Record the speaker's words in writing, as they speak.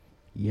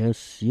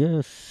Yes,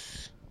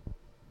 yes.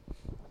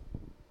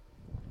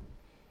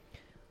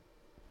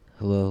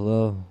 Hello,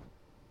 hello.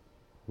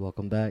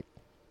 Welcome back.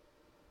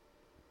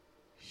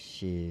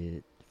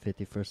 Shit.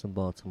 51st in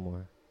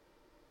Baltimore.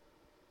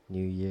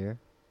 New year.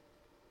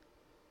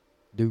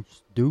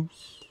 Deuce,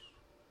 deuce.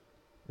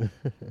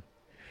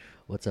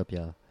 What's up,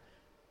 y'all?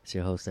 It's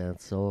your host,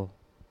 Ansel.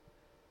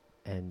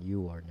 And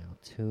you are now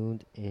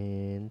tuned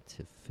in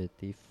to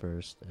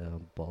 51st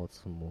in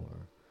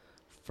Baltimore.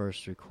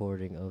 First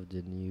recording of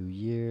the new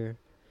year.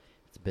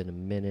 It's been a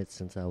minute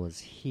since I was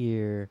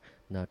here.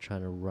 Not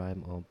trying to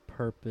rhyme on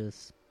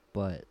purpose,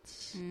 but...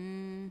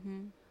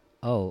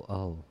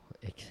 Oh.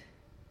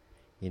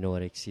 You know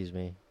what? Excuse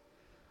me.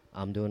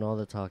 I'm doing all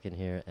the talking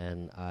here,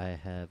 and I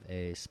have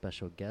a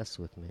special guest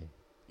with me.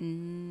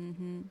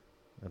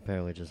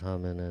 Apparently just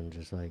humming and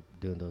just like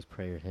doing those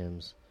prayer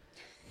hymns.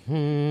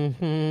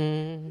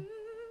 Oh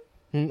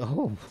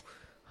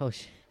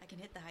shit. I can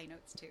hit the high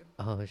notes too.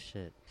 Oh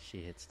shit.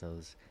 She hits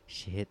those.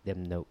 She hit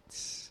them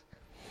notes.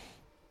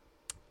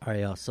 Alright,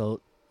 y'all.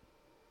 So,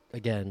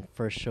 again,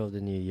 first show of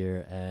the new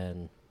year,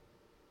 and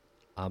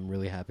I'm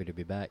really happy to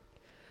be back.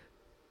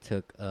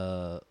 Took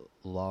a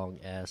long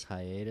ass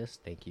hiatus.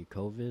 Thank you,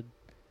 COVID.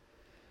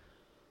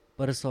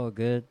 But it's all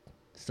good.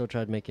 Still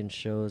tried making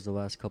shows the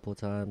last couple of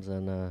times,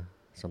 and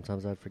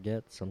sometimes I'd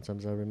forget,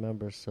 sometimes I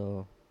remember.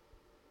 So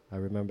I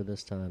remember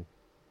this time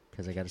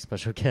because I got a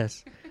special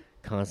guest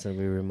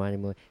constantly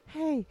reminding me,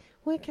 "Hey,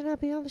 when can I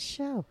be on the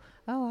show?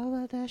 Oh, I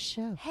love that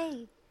show."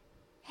 Hey,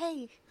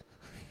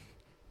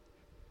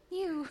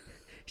 you.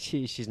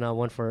 She's not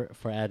one for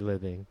ad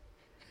libbing,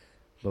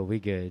 but we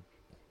good.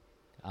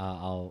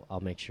 I'll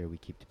make sure we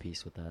keep the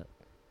peace with that.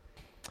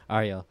 All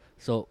right, y'all.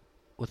 So,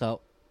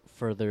 without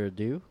further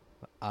ado,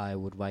 I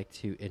would like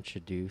to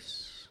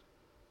introduce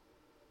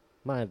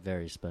my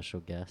very special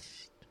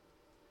guest,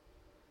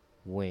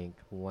 Wink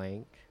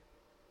Wank.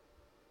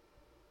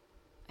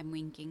 I'm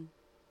winking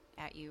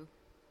at you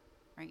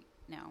right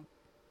now.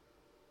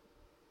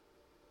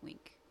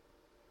 Wink.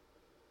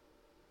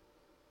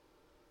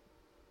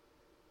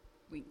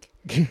 Wink.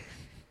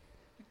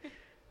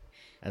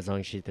 As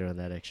long as she threw in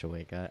that extra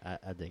wink, I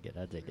dig it.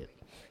 I dig it.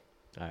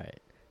 All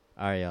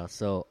right, y'all.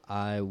 So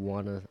I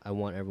want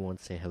everyone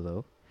to say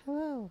hello.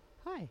 Hello.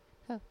 Hi.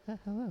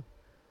 Hello.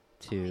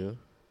 To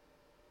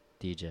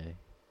DJ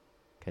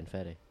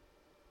Confetti.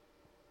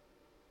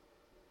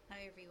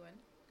 Hi everyone.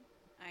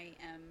 I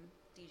am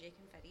DJ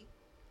Confetti,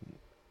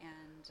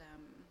 and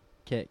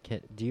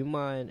Do you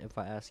mind if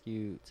I ask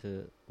you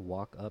to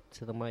walk up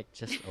to the mic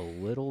just a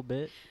little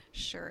bit?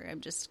 sure.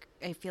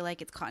 I feel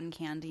like it's cotton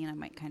candy, and I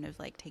might kind of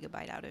like take a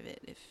bite out of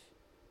it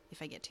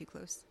if I get too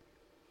close.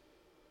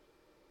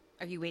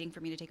 Are you waiting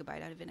for me to take a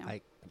bite out of it now?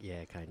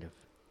 Yeah, kind of.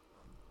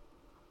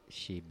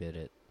 She bit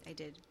it. I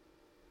did.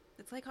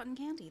 It's like cotton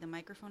candy. The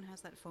microphone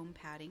has that foam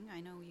padding.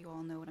 I know you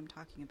all know what I'm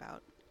talking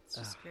about. It's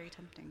just very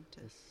tempting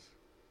to.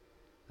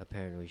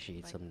 Apparently, she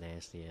eats some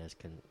nasty ass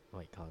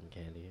cotton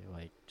candy,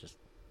 like just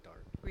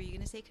dark. Were you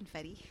gonna say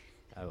confetti?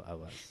 I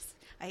was.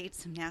 I ate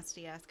some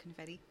nasty ass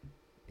confetti.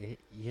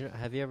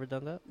 Have you ever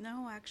done that?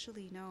 No,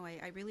 actually, no.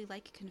 I really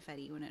like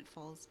confetti when it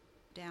falls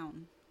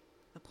down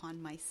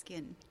upon my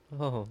skin.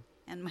 Oh.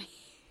 And my,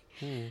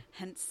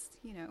 hence,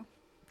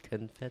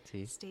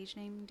 Confetti. stage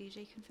name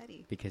DJ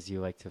Confetti. Because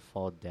you like to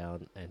fall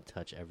down and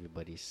touch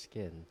everybody's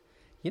skin.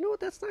 You know what?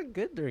 That's not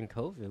good during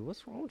COVID.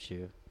 What's wrong with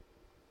you?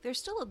 There's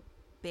still a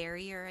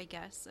barrier, I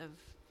guess, of,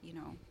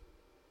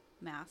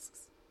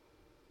 masks.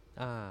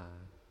 Ah.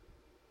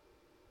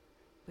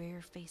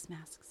 Wear face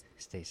masks.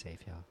 Stay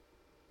safe, y'all.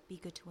 Be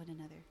good to one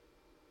another.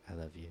 I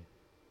love you.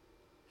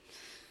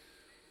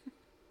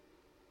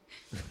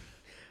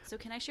 So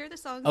can I share the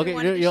songs Okay, I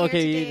wanted to share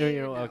today?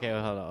 okay,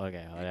 hold on.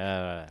 Okay,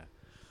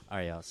 all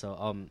right, y'all. So,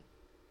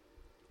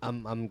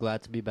 I'm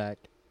glad to be back,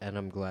 and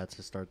I'm glad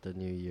to start the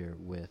new year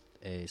with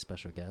a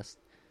special guest.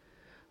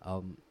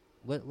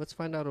 Let's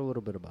find out a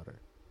little bit about her.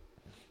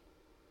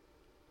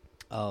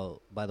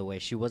 Oh, by the way,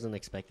 she wasn't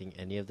expecting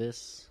any of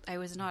this. I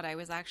was not. I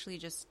was actually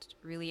just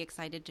really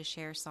excited to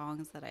share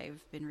songs that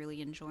I've been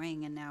really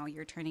enjoying, and now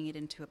you're turning it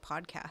into a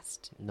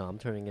podcast. No, I'm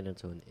turning it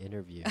into an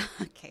interview.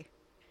 Okay.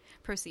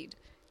 Proceed.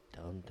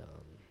 Dumb.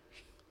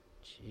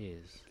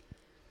 Jeez.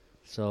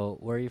 So,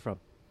 where are you from?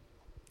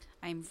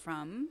 I'm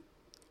from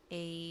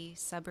a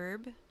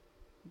suburb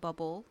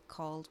bubble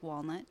called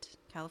Walnut,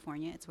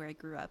 California. It's where I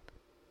grew up.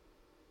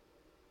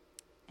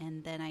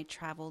 And then I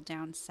traveled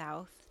down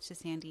south to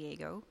San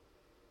Diego.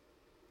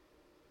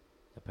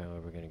 Apparently,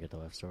 we're going to get the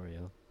life story,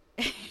 yo.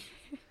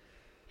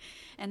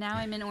 And now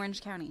I'm in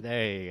Orange County.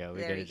 There you go.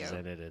 We There could you have just go.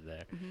 ended it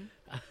there.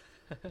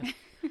 Mm-hmm.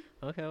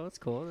 Okay, well, that's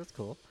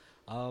cool.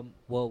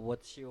 Well,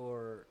 what's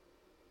your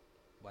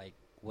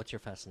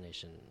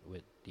fascination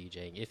with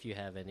DJing? If you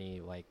have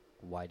any,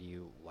 why do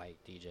you like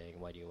DJing?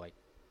 Why do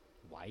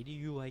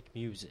you like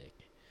music?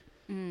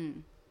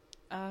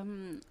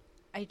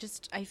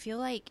 I feel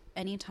like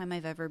anytime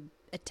I've ever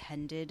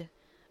attended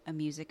a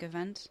music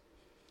event,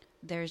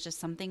 there's just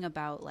something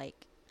about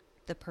like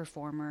the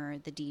performer,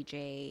 the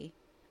DJ,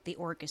 the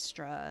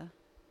orchestra,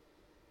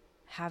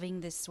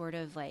 having this sort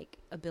of like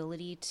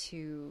ability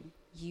to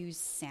use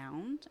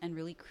sound and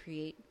really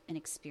create an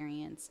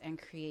experience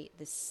and create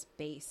this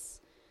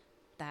space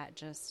that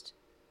just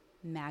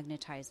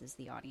magnetizes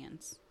the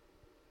audience.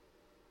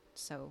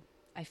 So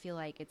I feel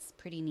like it's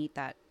pretty neat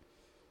that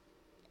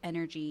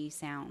energy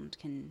sound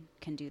can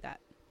do that.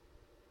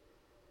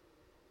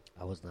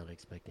 I was not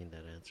expecting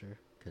that answer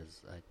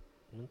because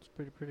it's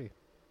pretty,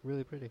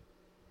 really pretty.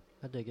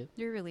 I dig it.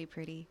 You're really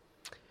pretty.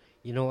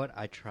 You know what?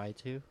 I try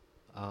to,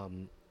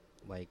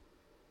 like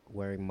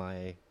wearing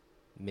my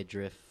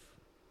midriff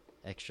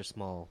extra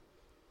small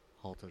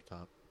halter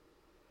top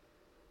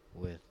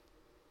with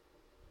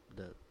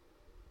the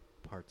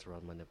parts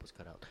around my nipples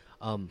cut out.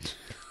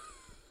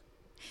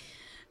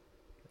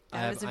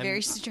 That was a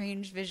very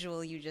strange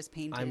visual you just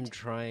painted. I'm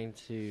trying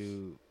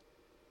to.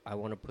 I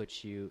want to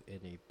put you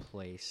in a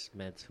place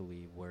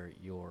mentally where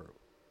you're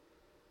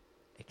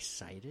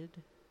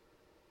excited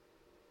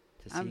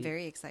to see. I'm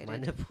very excited. My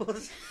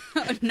nipples.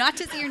 Not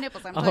to see your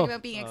nipples. I'm talking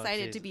about being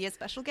excited to be a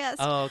special guest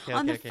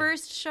on the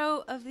first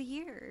show of the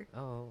year.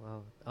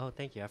 Oh!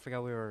 Thank you. I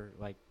forgot we were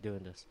like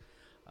doing this,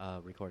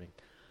 recording.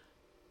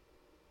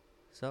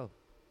 So,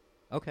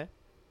 okay.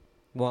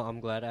 Well,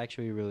 I'm glad. I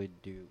actually really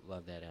do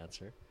love that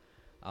answer.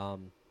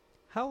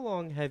 How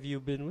long have you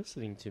been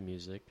listening to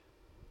music?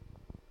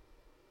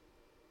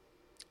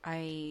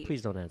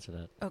 Please don't answer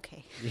that.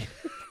 Okay.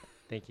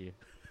 Thank you.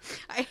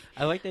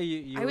 I like that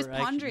you I was were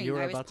pondering. you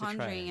were I was about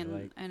pondering, to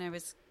try, and I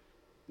was,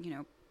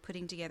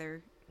 putting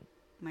together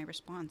my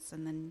response,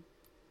 and then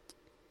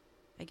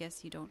I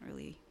guess you don't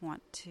really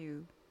want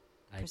to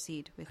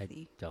proceed with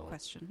the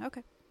question.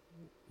 Okay.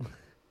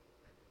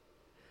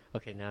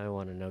 Okay, now I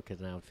want to know because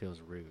now it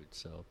feels rude.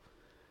 So,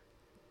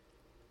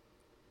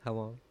 how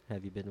long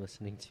have you been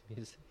listening to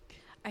music?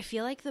 I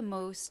feel like the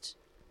most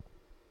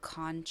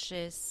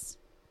conscious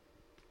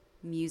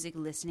music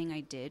listening I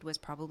did was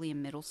probably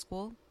in middle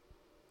school.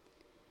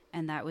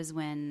 And that was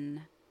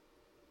when,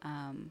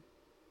 now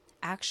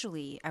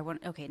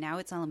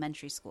it's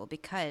elementary school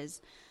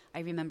because I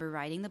remember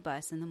riding the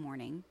bus in the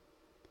morning.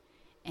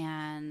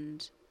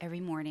 And every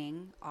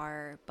morning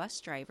our bus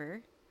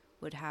driver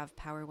would have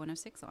Power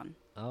 106 on.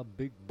 Ah,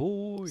 big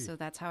boy. So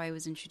that's how I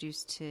was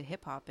introduced to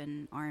hip hop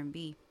and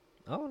R&B.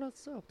 Oh,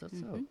 that's dope. That's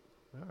dope.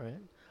 All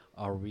right.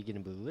 Are we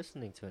going to be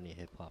listening to any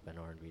hip hop and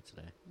R&B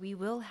today? We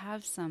will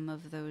have some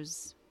of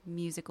those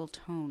musical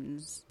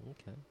tones.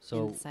 Okay. In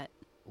So, the set.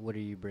 What are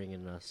you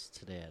bringing us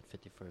today at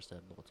 51st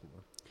at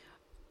Baltimore?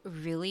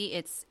 Really,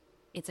 it's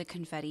a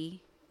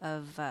confetti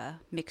of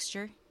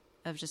mixture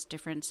of just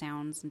different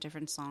sounds and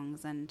different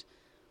songs and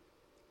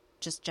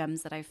just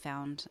gems that I've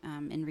found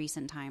in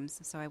recent times.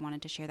 So I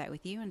wanted to share that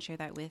with you and share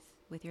that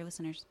with your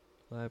listeners.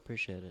 Well, I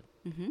appreciate it.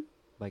 Mm-hmm.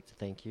 I'd like to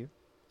thank you.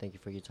 Thank you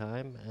for your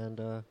time. And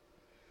I'm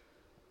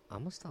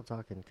going to stop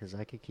talking because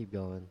I could keep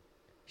going.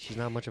 She's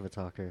not much of a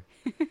talker.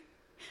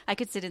 I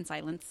could sit in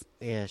silence.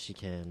 Yeah, she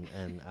can.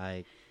 And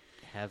I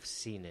have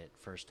seen it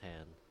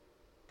firsthand.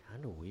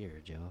 Kind of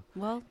weird, Joe.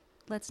 Well,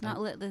 let's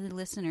not let the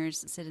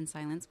listeners sit in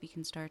silence. We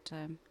can start.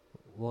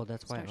 Well,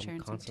 that's why I'm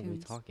constantly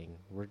talking.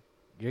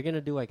 You're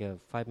gonna do like a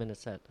 5-minute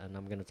set, and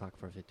I'm gonna talk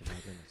for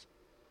 55 minutes.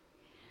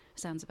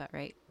 Sounds about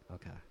right.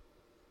 Okay.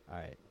 All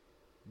right.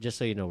 Just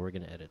so you know, we're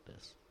gonna edit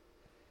this.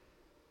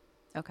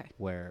 Okay.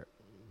 Where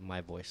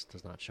my voice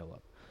does not show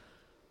up.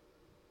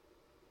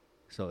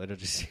 So it'll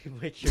just seem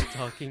like you're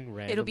talking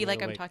randomly. It'll be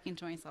like I'm talking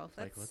to myself.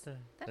 Like, what the?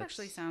 That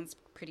actually sounds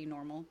pretty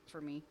normal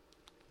for me.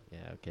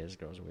 Yeah, okay, this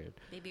girl's weird.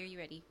 Baby, are you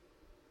ready?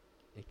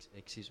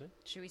 Excuse me?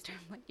 Should we start?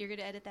 You're going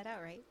to edit that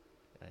out, right?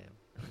 I am.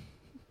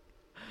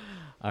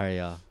 All right,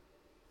 y'all.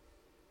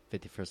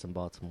 51st in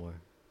Baltimore.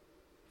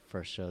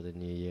 First show of the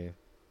new year.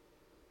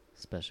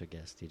 Special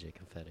guest, DJ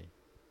Confetti.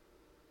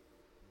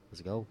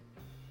 Let's go.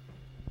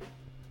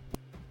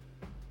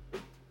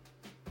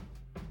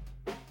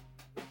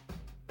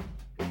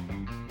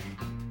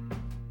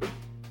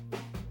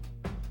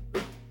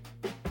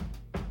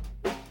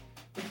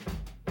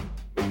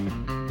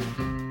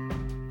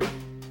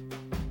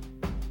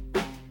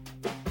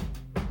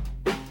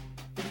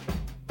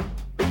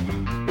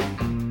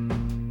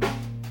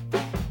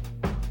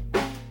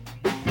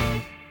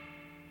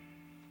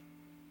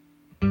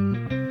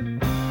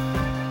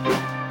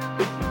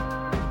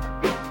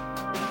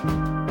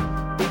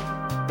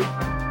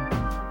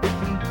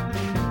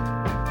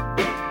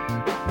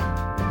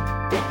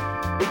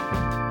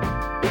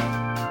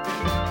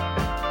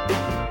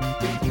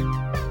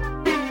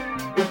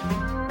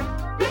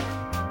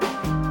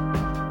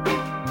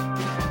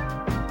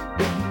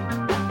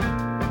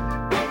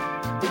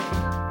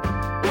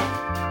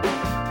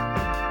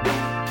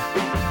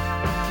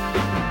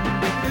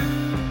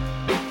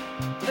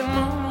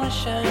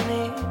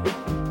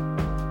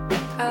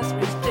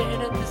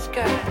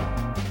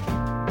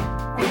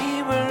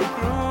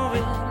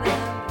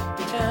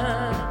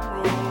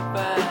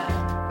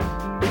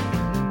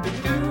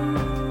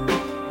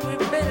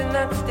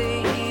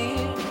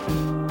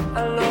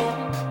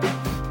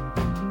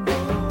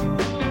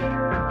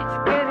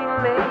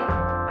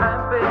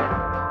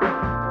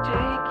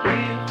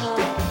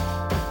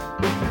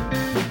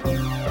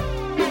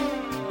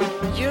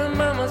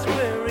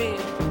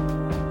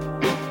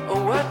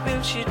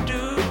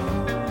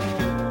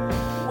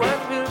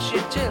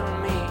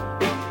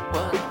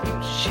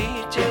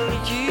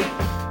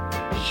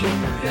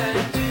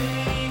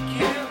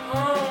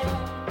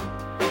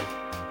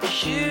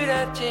 should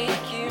I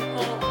take you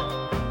home?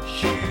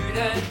 Should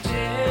I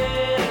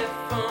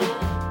telephone?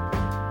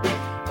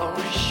 Or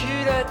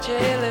should I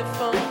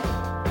telephone?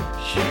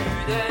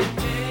 Should I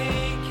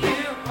take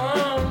you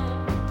home?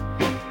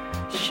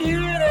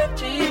 Should I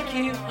take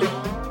you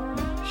home?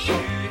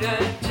 Should I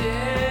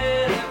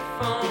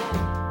telephone?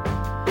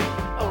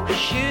 Or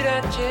should I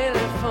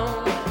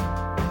telephone?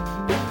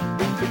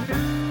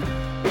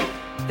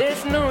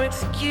 There's no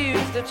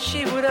excuse that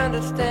she would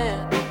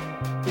understand.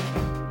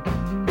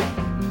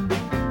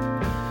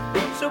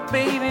 So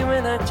baby,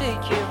 when I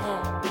take you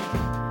home,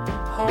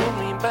 hold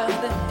me by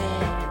the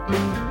hand.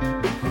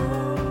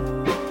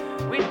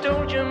 We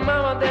told your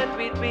mama that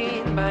we'd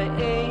be by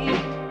 8.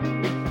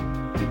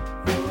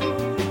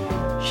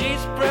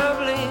 She's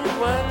probably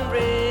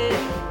wondering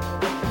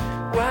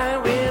why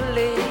we're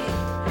late.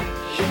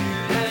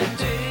 Should I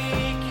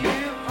take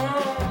you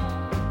home?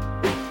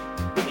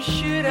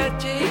 Should I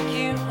take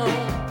you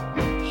home?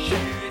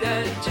 Should I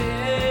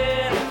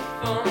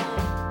telephone?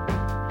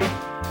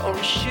 Or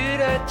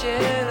should I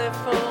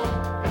telephone?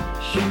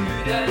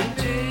 Should I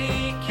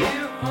take you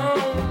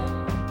home?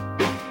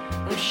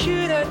 Or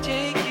should I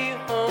take you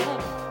home?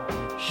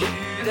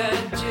 Should I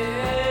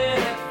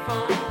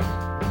telephone?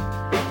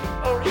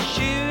 Or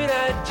should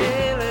I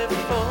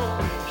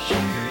telephone?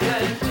 Should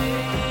I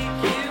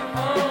take you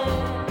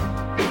home?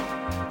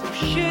 Or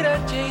should I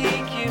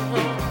take you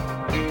home?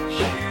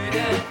 Should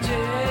I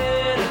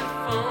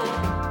telephone?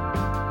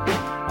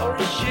 Or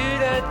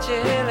should I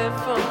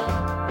telephone?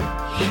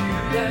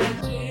 Should I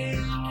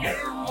take you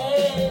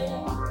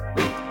home?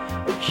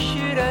 Or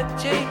should I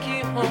take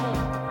you home?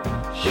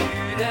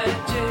 Should I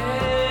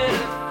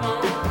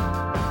telephone?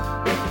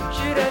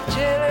 Should I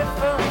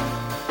telephone?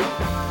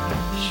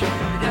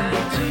 Should I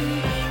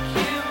take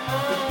you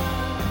home?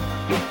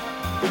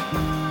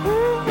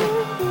 Ooh,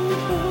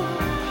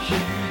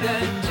 should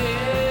I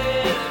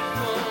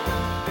telephone?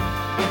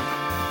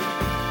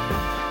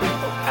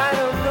 Oh, I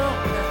don't know.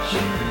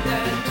 Should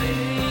I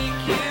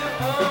take you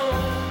home?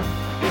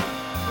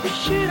 Or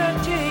should I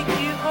take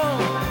you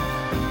home?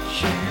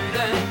 Should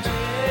I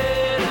telephone?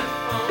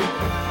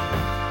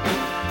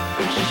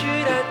 Or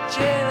should I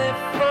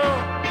telephone?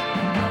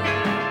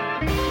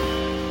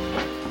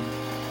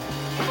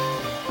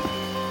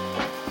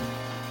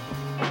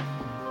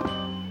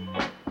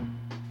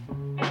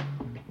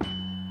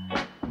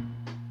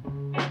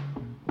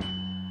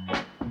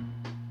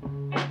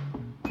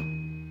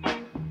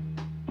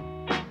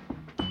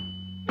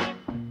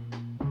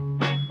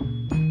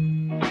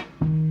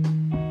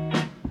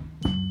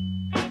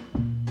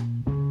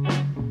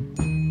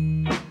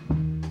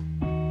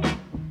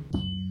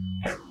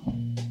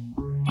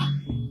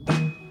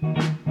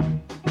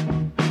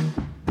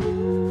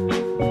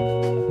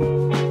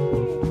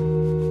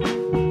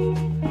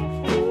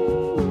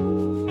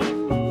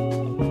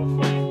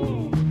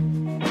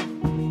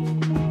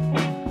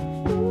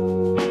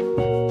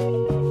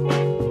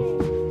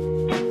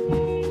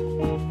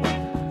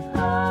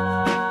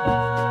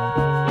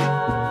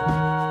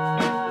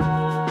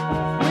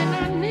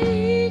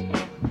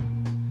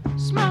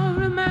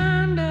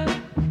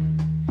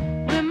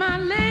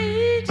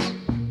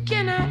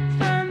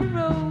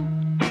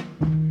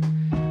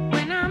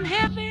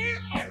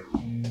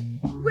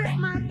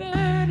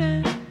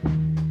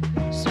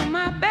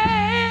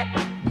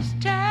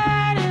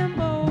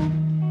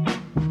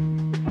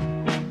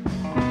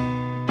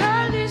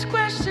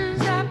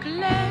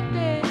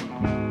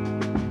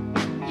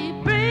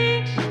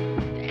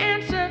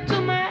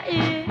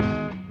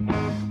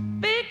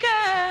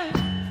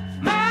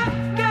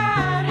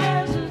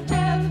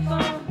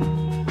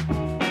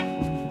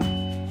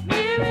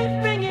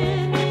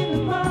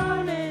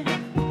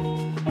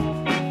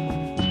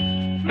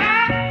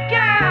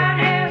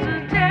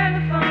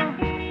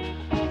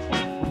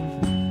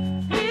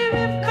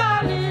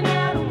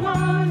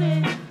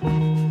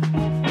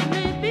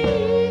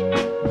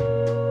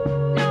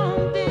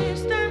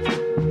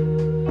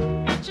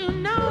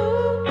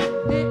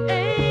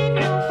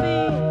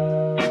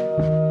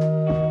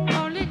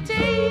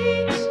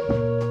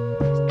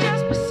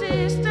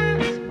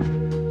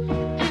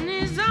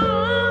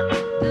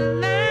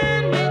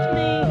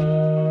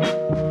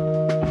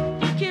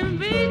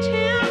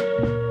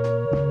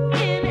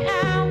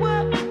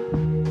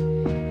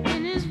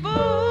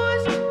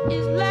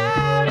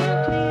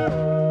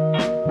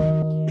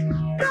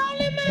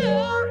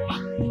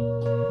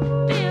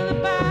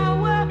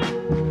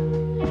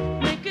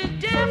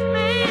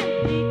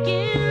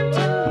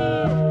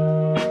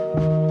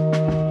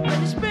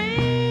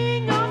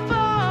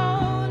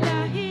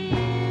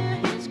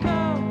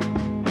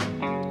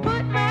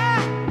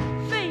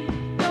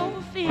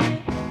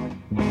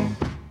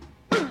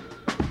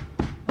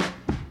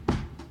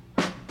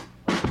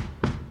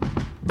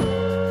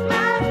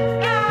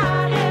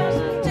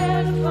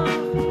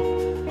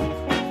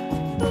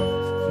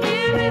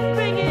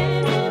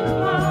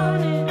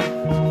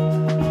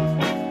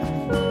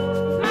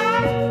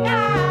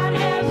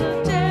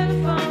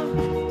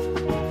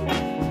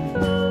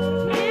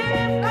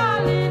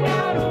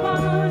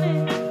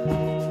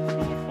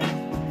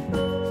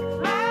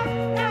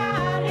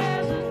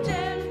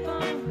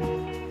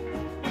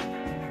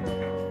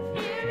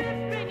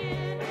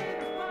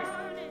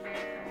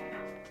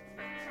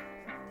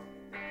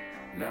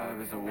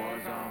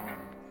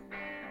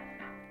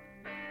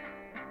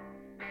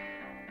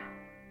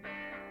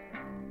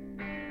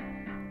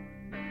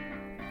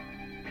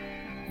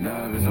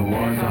 Love is a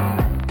war zone.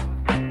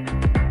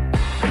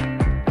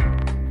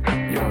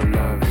 Your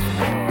love is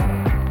war.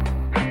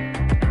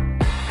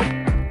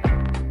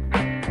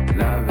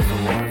 Love is a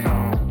war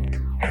zone.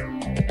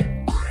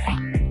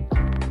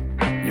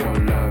 Your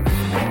love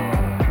is war.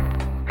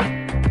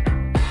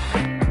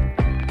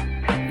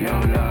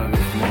 Your love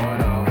is more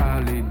though.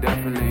 Probably,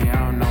 definitely, I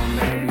don't know,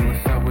 maybe.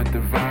 What's up with the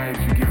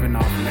vibes you giving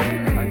off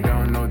lately? I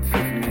don't know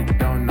Tiffany,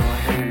 don't know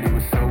Haley.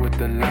 What's up with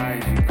the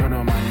lies you put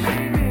on my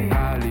name?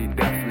 Probably,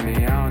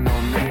 definitely, I don't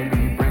know, maybe.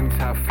 You bring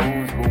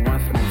typhoons, but one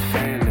smooth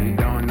sailing.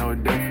 Don't know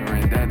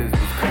different, that is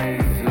what's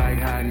crazy. It's like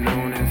high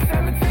noon in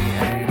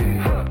 1780.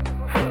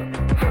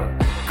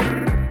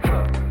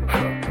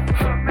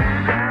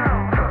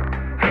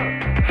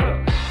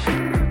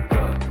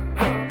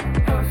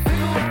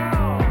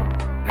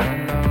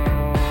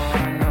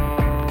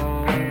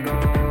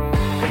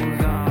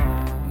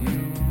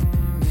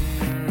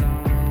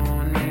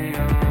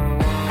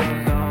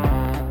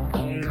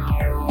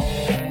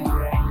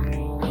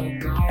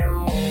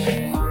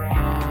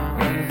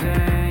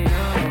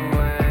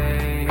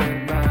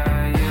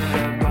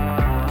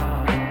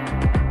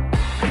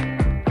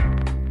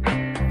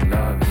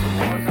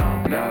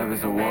 Love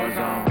is a war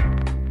zone.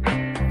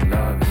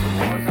 Love is a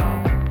war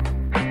zone.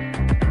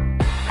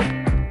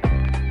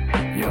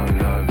 Your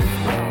love is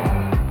war.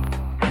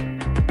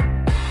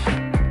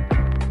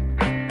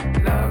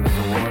 Love is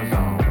a war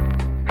zone.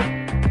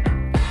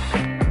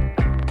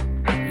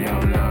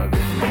 Your love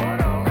is more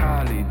though.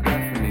 Probably,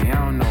 definitely, I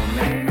don't know,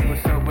 maybe.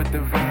 What's up with the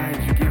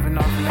vibes you giving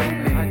off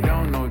lately? I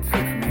don't know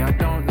Tiffany, I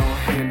don't know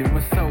Haley.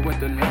 What's up with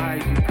the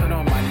lies you put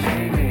on my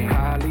name?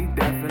 Probably,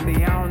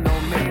 definitely, I don't know,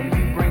 maybe.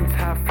 You bring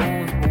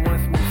typhoons, but one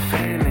smooth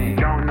sailing.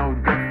 Don't know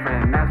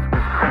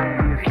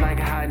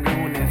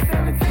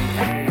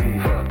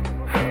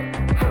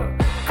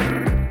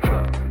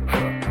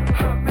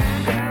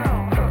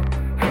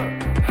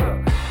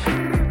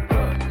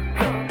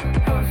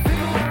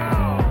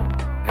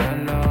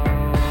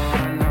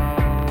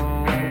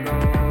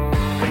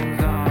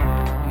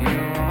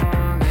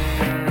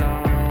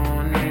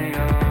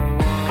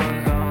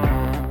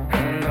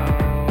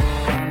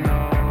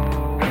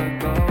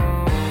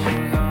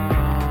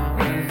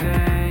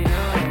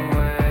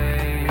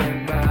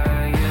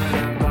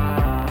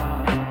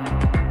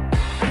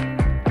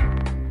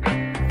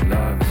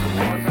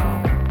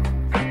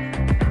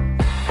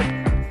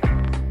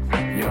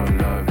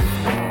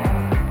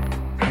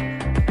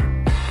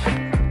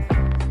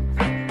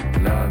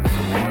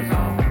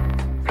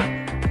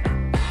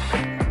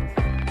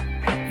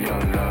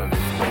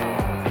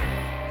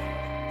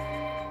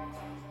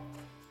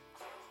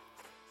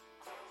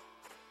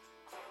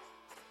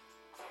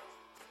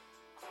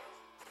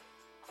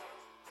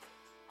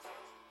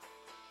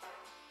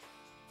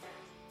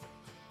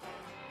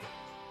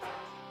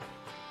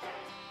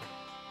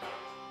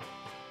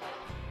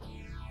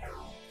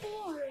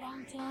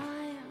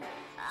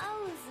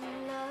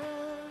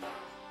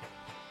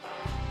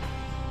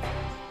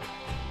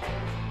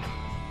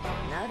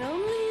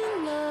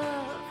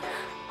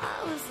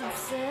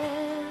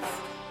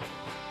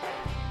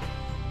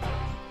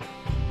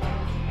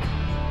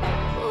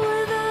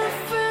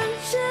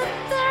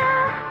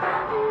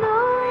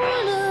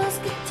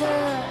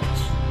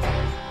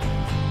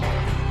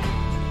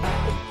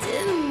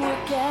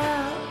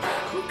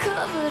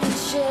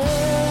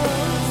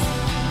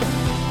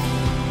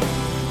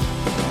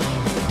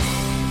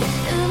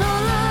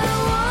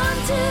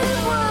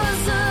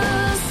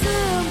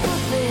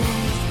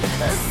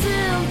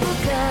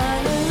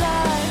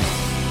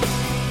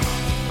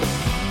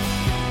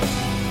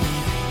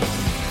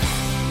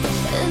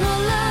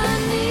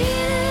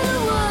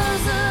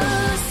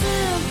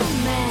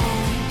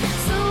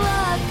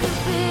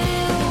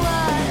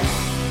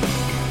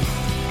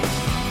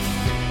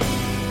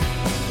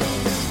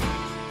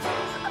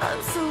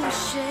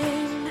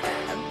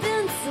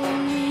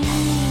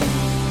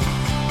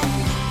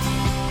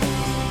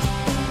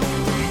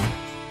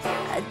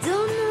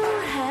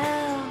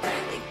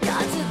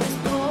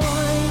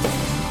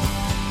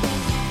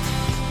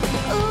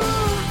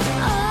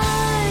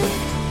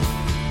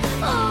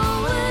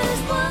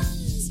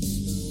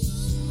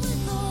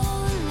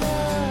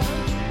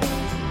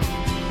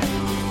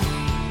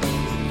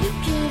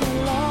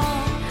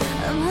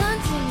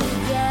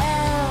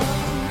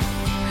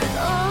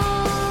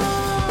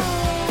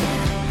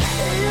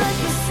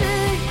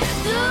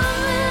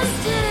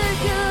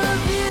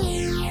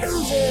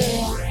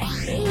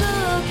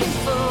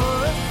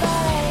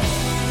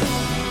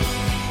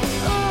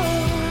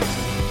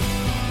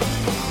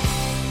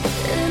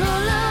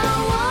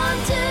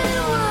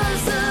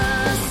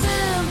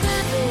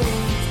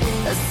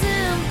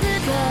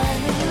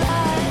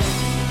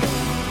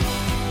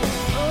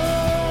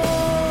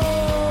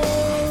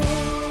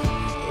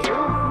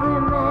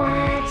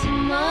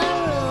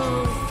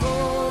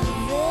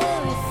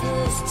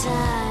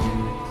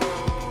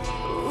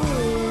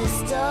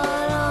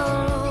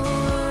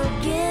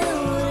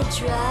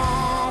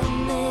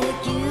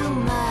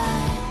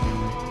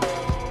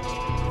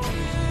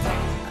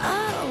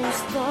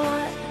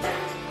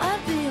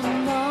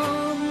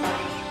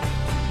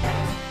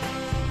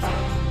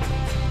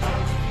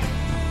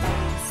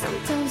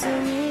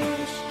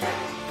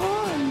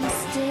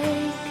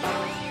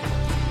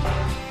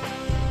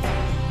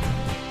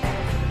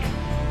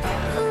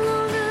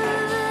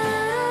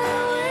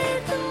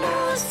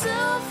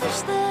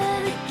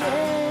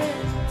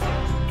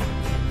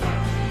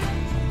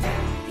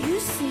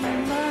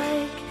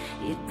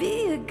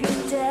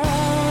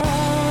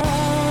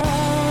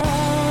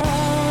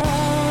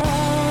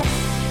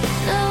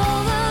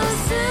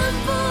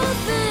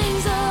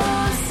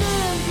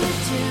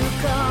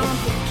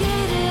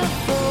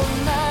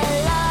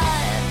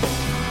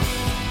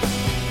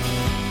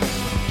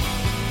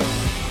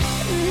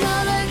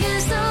Not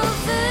against so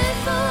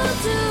faithful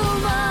to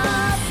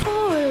my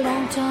poor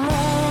long time.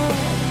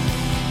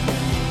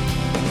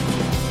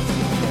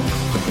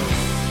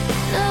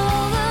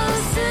 All the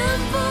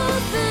simple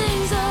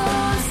things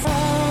are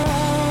sad.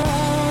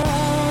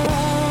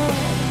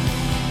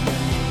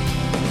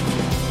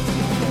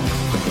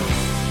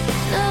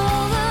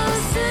 All the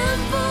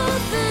simple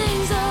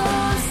things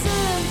are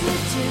simply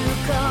too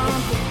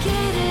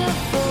complicated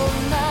for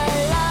my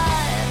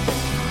life.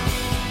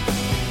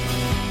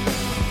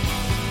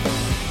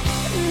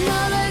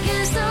 Not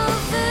against so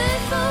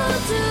faithful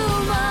to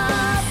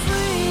my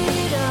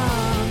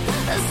freedom,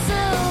 a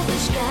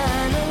selfish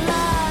kind of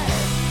life.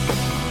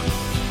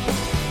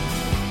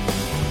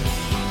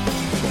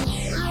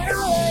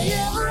 All I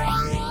ever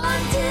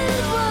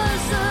wanted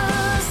was a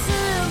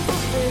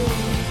simple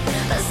thing,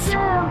 a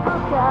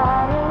simple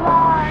kind of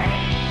life,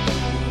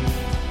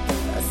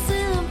 a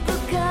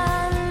simple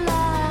kind of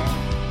life,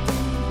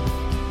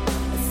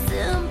 a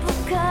simple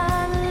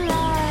kind of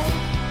life,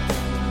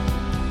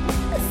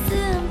 a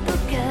simple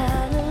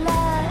kind of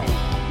life,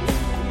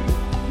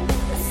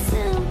 a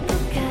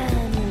simple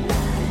kind of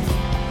life,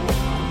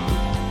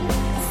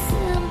 a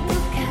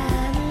simple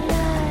kind of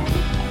life,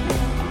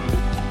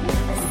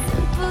 a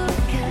simple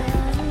kind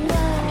of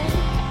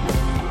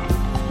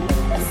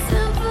life, a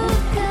simple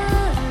kind of life, a simple kind of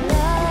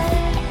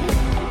life,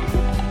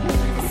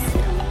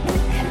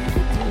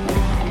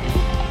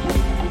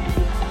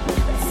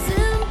 a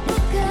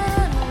simple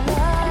kind of life, a simple kind of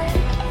life,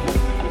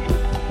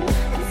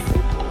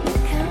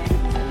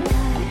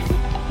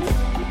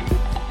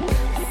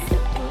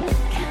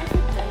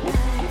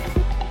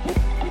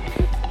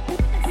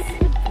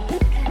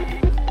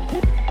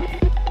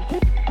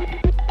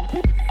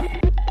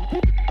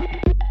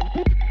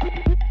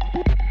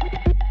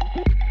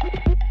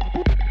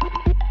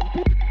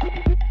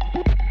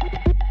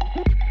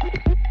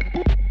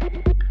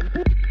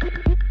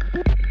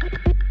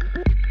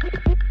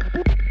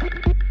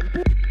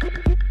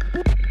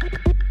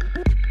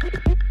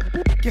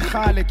 Ke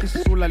kgale ke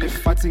sola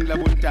lefatsheng la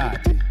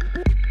bontate.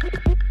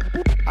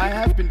 I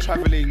have been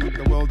traveling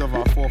the world of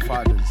our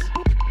forefathers.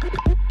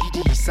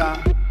 Gidisa,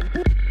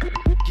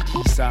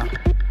 Gidisa.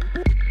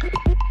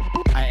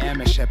 I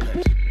am a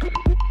shepherd.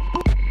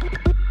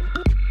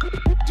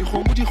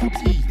 Dikgomo di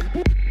kgutlile.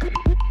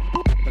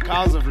 The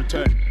cows have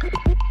returned.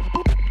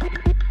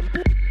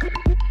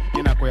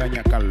 Ke nako ya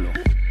nyakallo.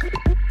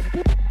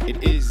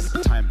 It is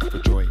time for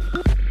joy.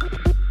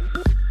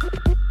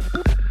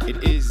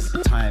 It is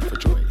time for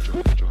joy.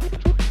 Joy, joy,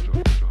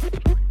 joy, joy,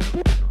 joy,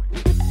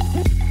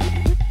 joy.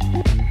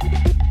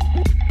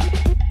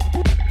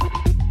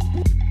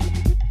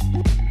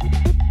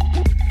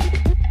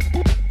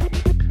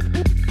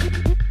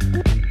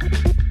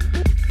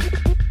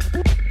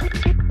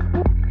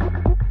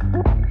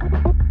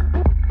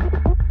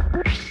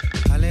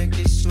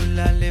 Haleki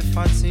sulla le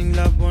fatsing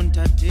la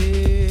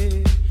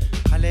bontate.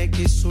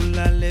 Haleki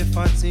sulla le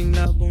fatsing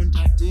la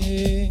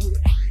bontate.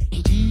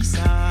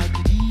 Gidisa,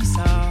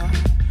 Gidisa,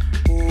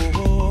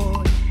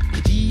 oh,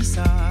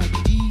 Gidisa,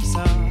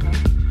 Gidisa,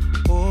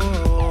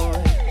 oh.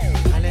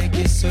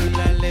 Haleki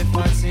sulla le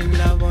fatsing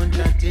la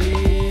bontate.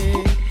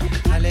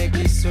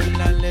 Haleki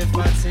sulla le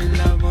fatsing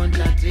la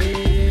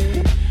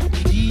bontate.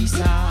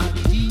 Gidisa,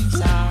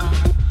 Gidisa,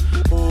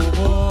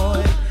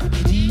 oh,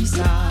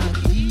 Gidisa,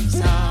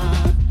 Gidisa,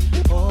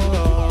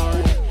 oh.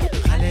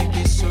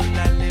 Haleki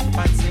sulla le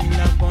fatsing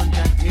la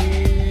bontate.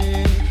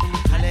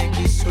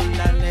 Haleki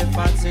sulla le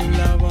fatsing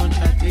la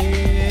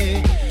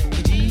bontate.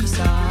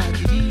 Gidisa,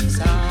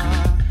 Gidisa,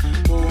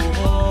 oh.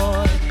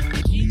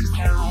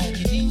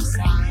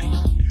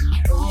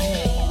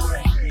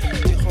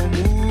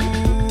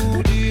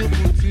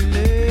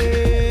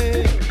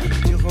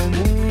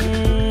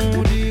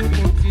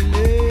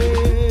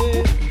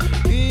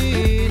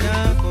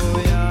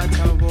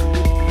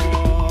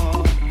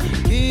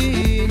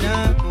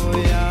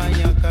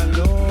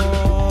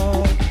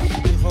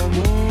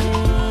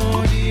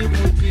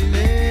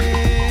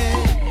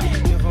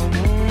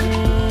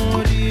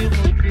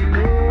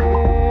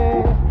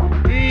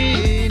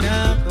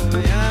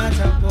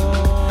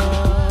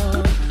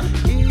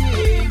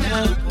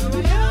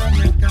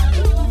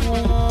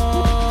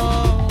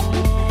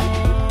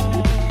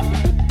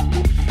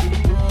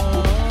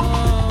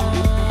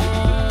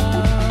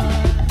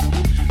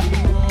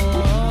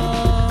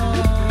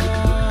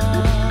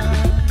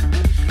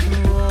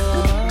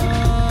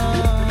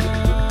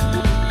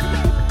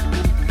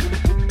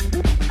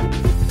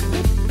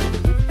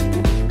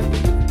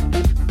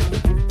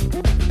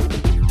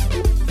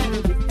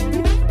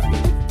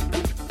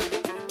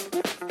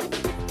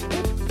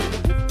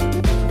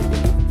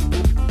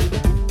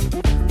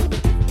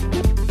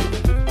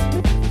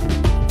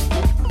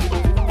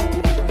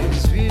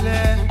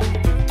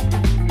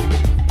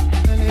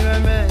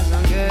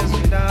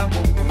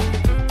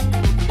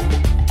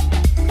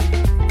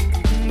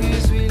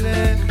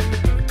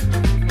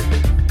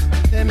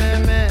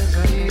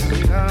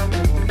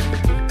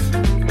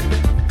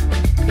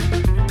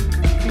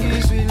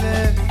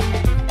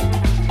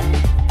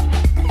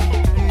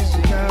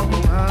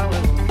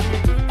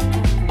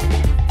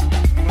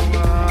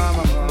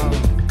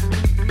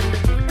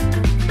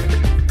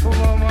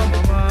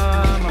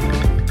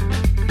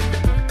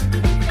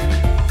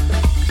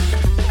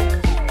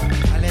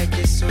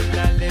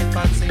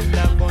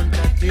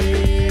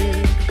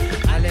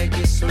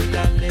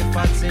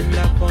 lefatseng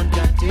la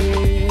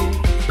bontate.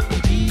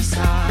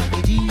 Disa,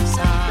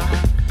 disa,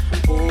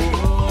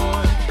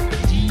 oh,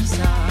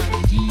 disa,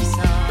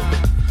 disa,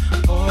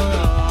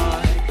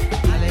 oh,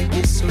 ale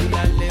ke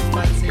sulla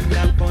lefatseng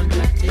la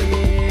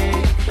bontate.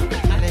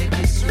 Ale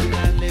ke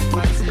sulla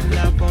lefatseng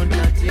la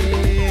bontate.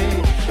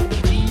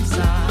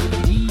 Disa,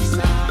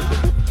 disa,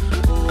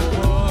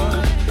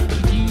 oh,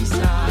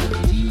 disa,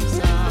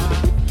 disa,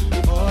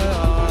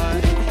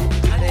 oh,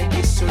 ale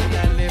ke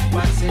sulla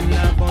lefatseng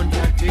la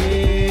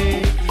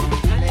bontate.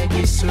 Ale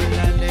ke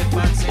sulla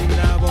lefatseng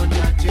la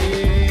bontate.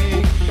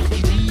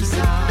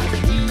 Disa,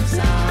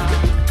 disa,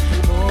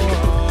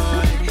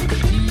 oh,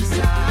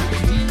 disa,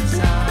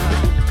 disa,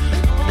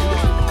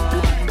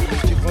 oh,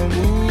 tu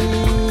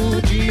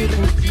remous du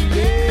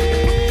roufilé,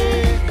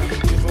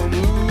 tu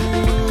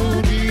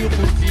remous du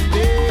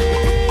roufilé,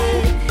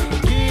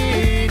 qui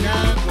n'a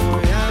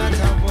goya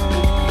tabo,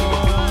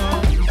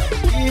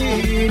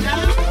 qui n'a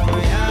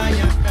goya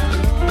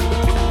yakalo.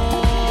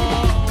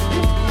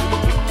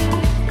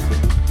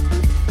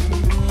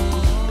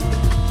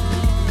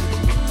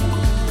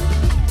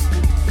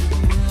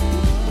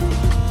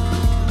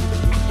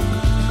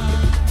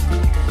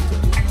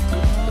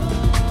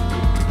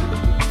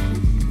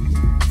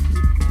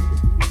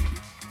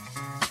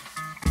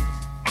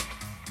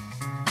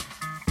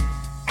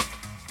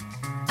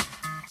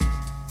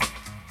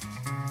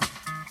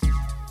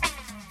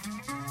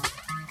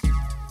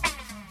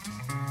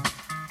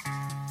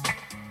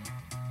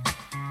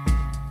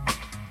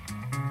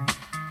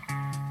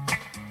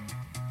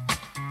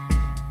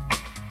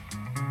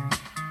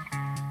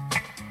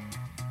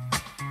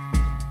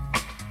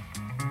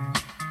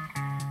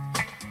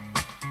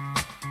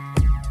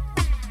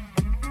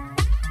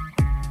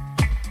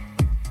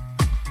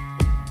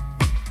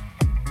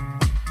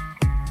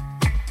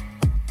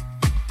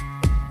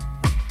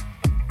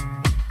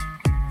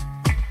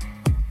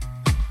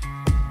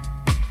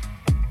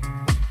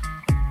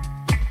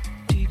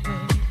 Deeper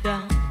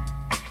down.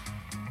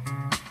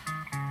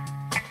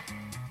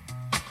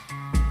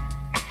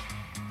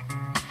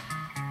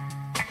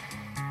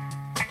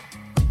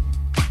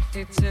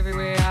 It's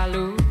everywhere I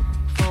look,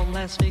 from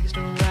Las Vegas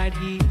to right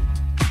here,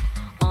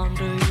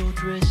 under your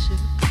dresser,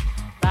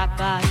 right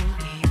by your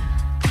ear.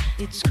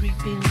 It's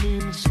creeping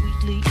in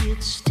sweetly,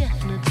 it's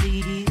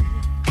definitely here.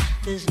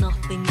 There's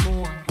nothing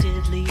more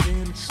deadly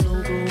than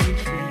slow growing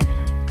fear.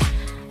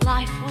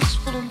 Life was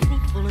full and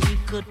fruitful and you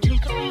could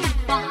take a real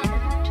bite.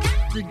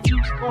 The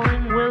juice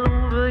pouring well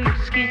over your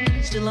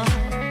skin's delight.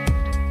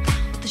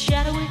 But the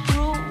shadow it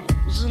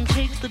grows and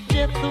takes the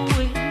depth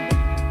away,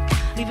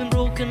 leaving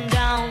broken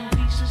down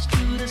pieces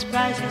to this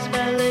priceless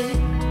ballet.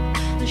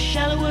 The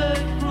shallower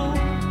it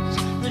grows,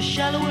 the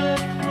shallower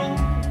it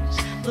grows,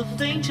 the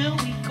fainter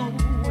we go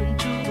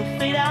into the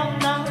fade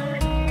out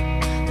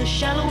line. The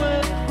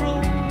shallower it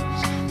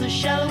grows, the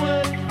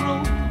shallower it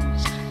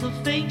grows, the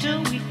fainter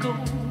we go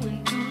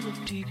into the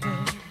deeper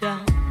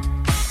down.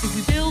 If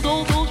we build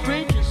all those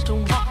bridges,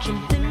 don't watch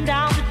them thin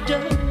down to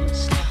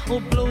dust, or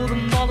blow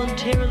them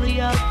voluntarily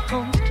out of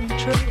constant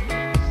trust.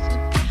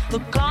 The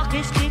clock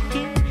is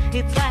ticking,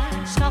 its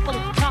last couple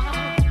of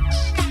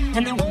clocks,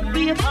 and there won't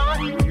be a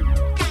party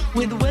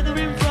with the weather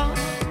in front.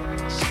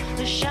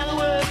 The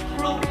shallower it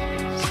grows,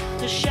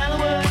 the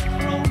shallower it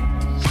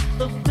grows,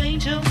 the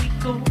fainter we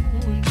go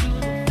into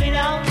the fade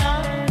out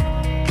line.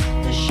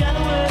 The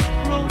shallower it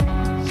grows,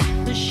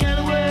 the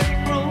shallower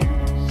it grows,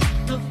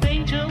 the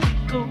fainter we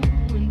go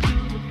into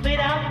the fade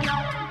out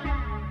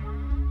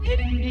line.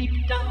 Heading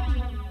deep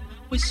down,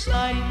 we're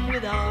sliding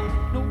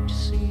without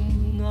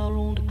noticing our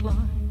own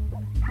decline.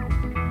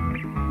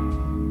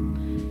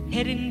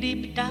 Heading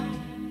deep down,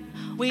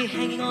 we're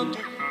hanging on to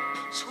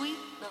sweet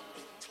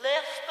nothing's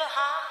left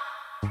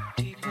behind.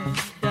 Deeper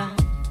down.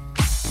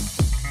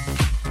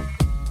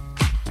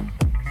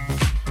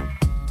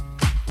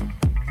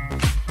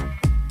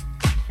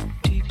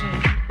 Deeper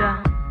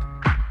down.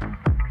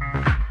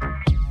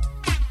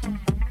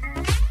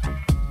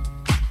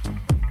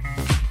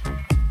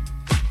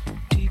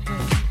 Deeper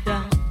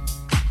down.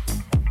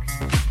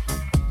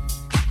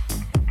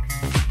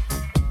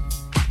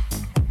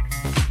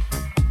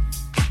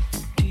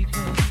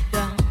 Deeper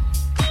down.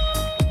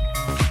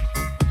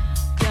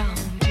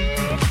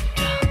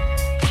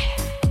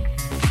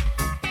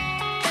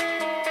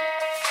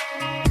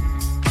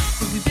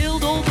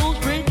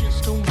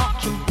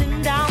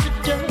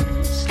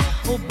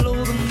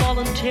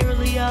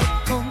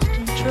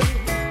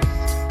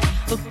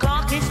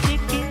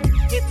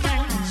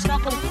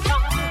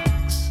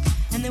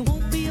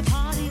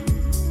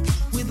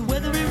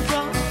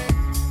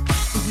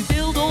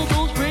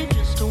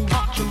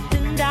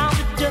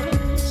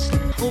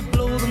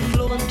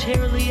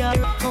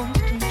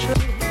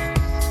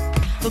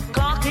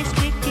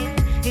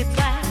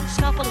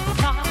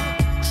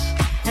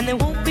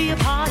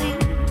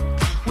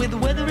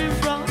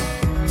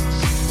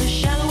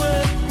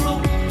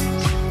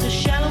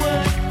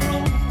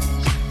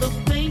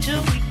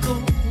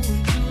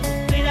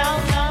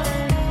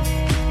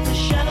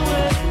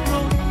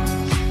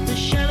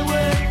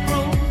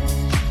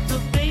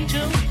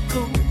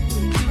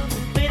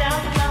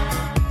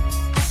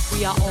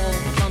 We are all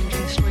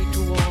plunging straight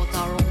towards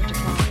our own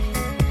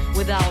decline.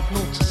 Without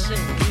noticing,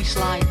 we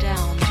slide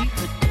down,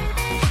 deeper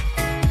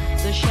down.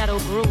 The shadow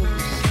grows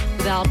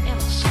without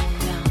ever slowing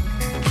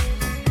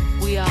down.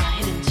 We are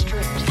heading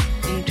straight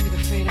into the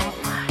fade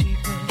out line,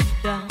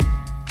 deeper down.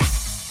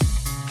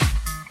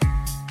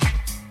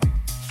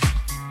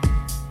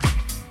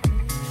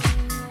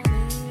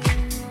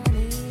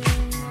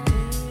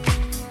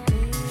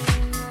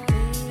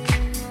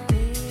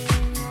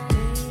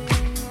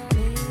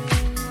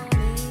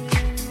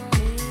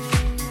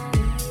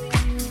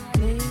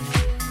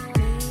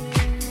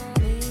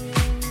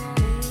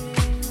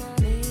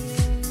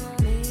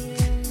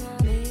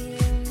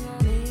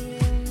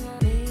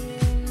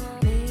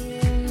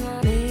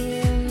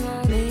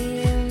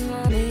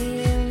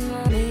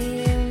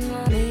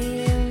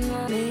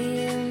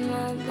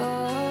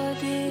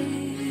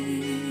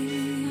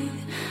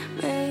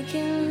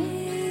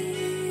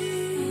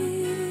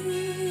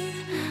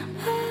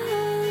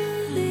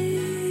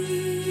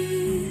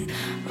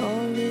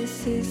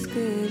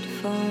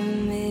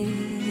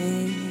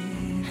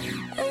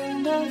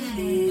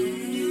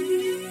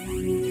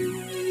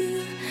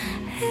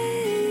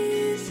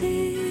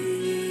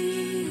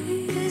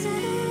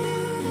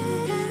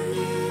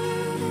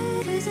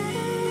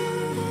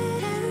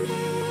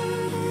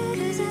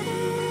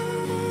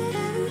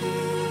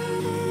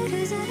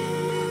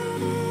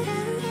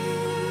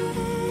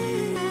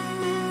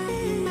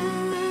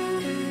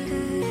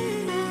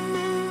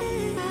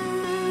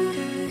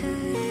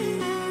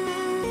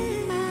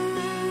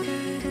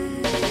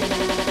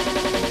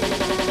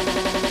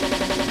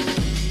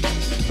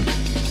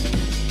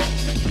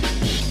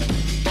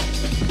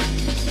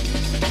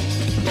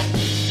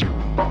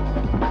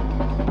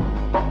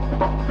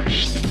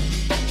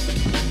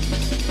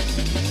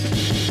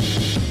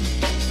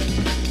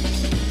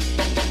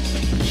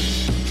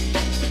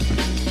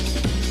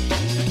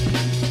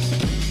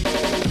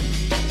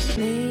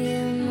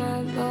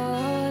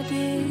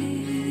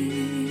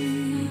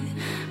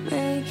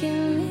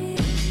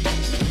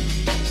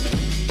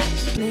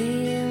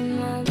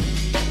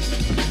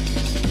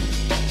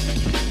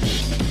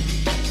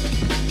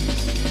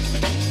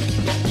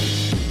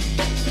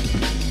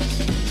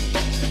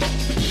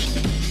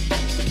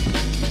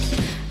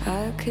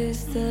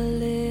 Kiss the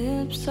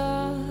lips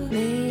of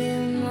me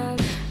and my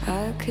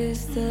I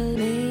kiss the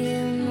me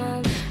and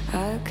my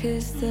I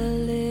kiss the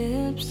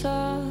lips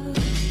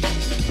of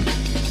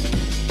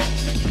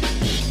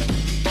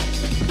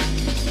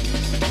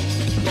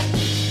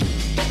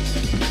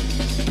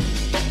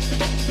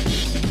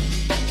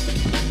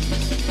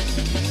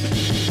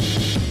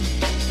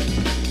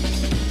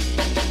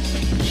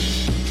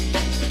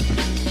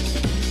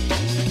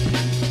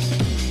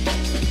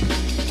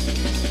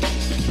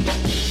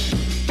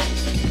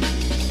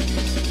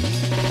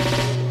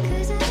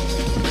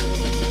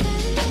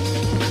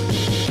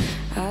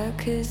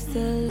kiss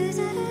the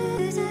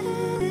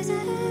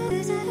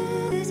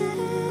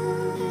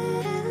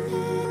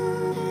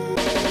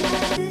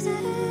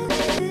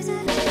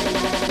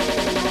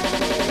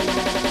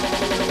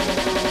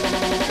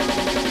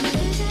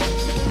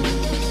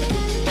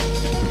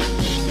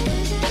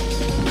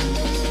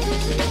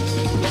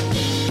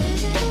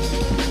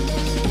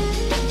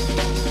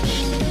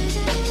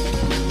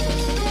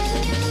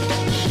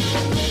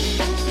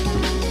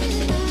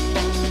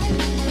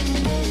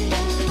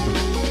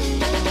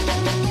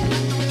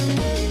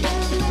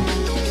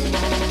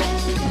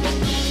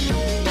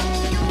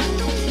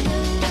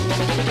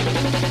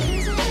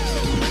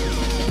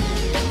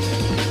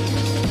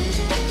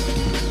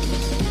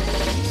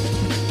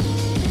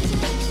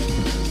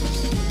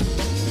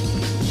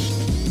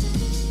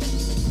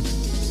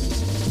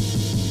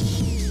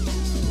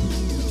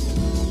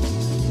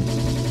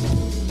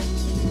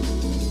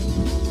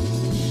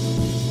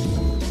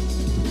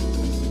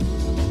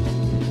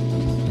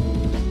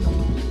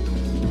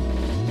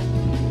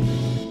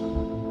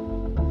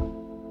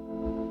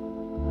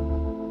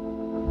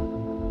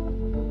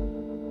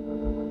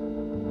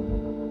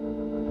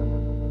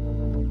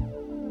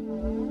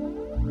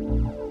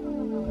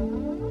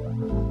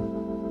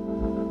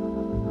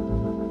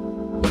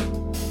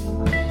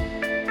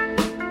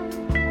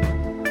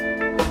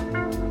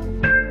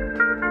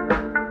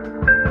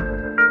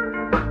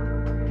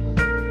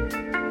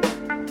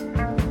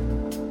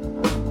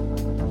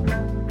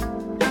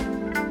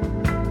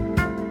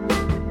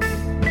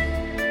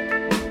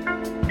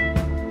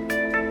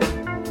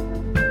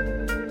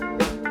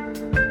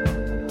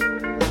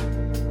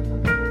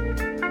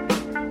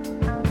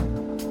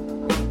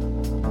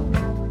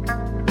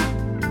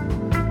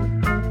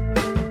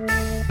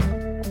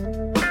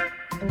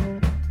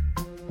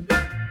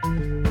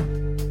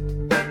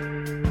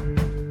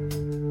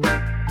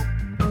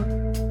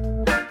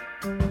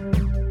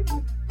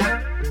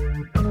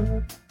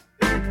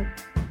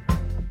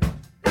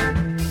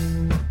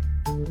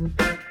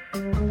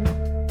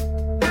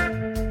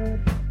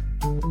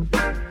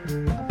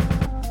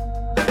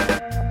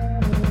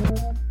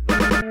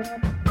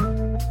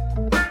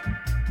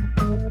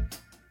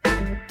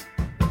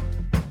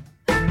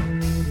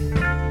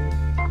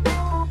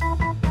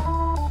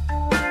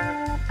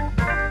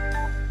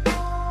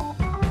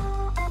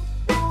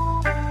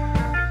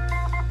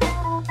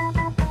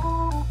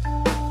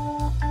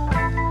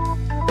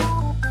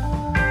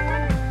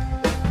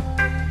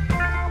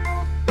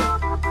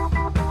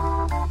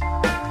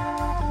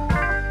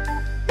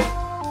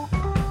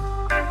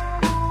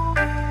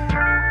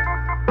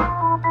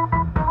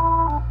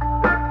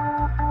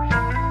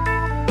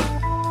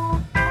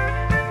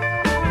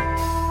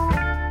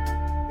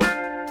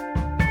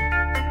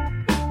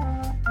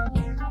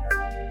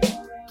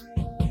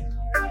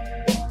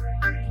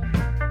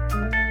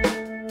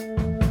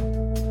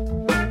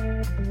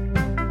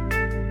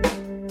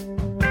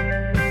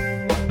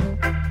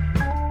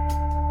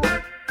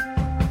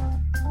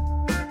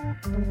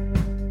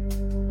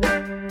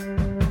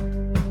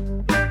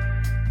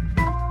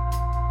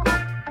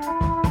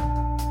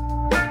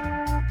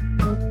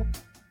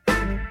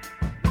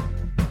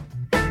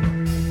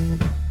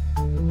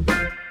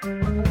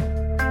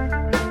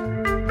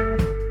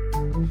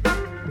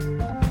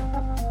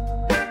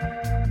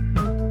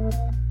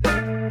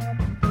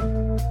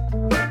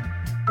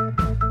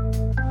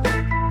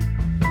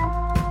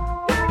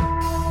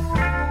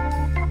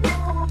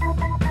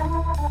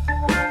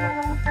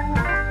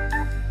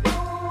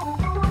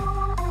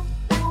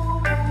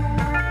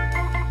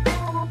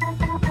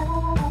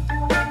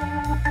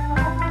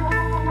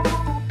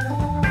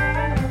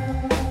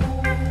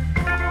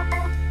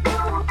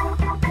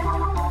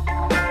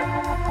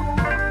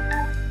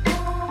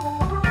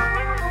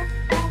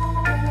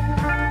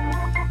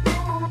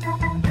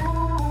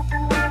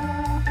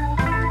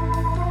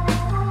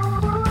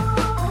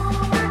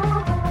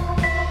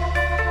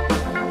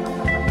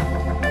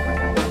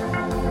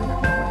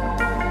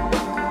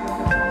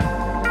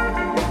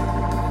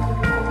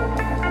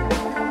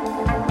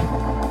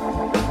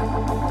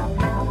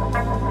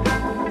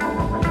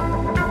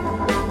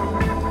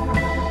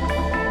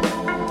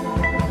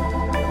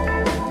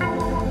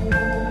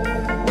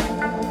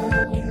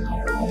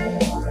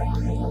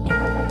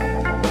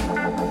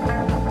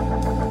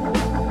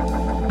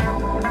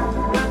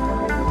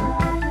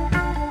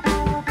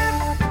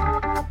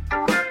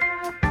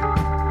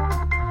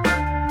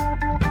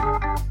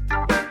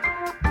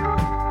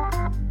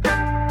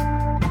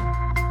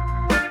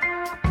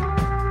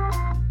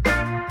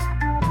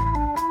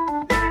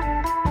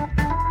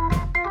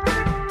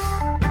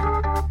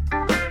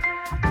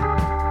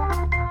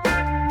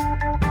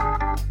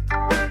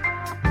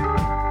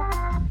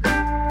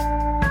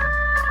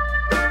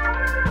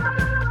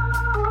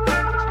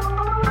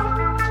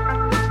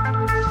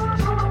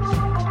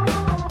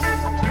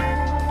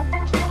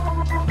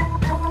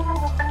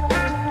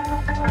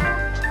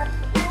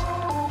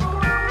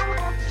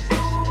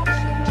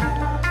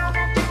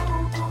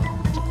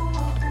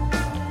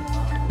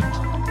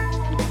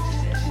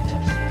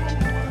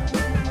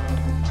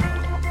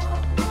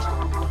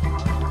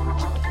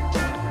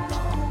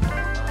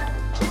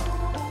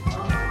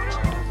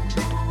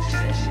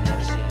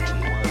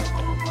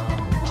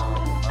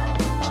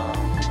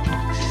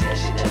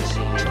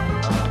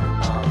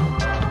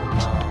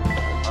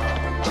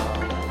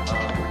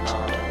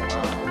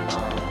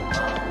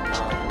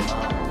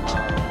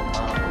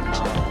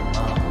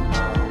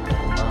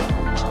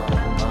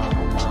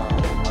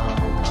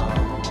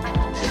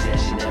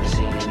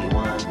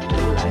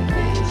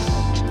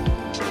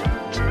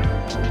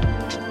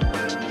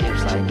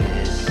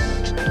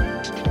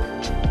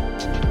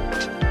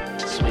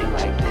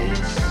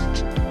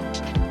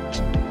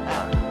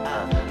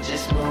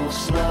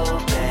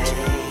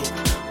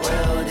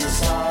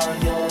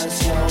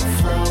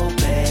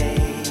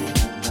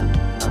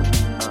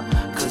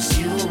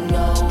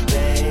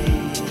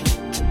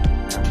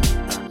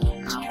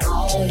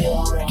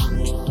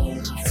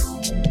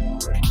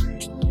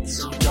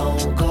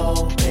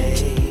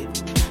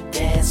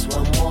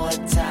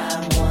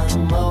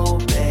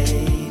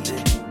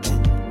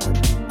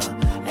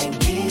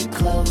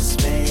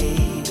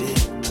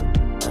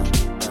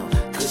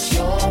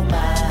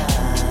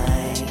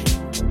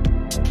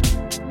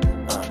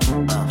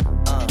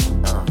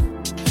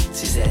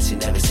she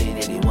never seen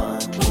anyone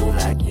move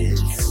like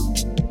this.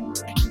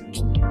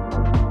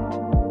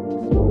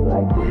 Move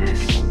like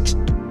this.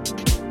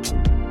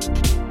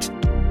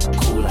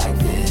 Cool like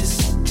this.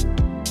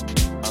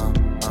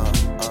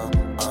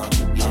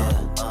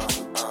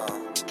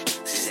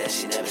 She said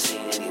she never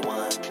seen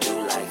anyone do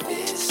like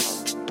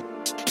this.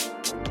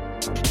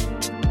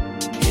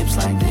 Hips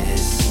like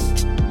this.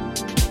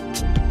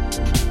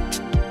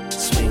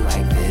 Swing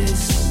like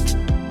this.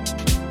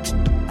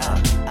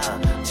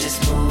 Just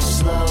move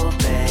slow,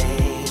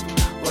 babe.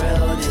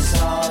 World is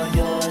all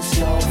yours,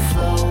 your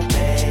flow,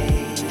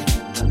 babe.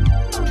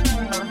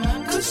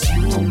 'Cause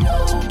you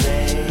know,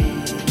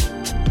 babe,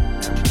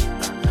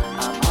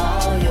 I'm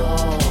all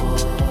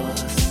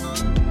yours.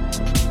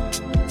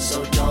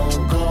 So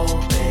don't go,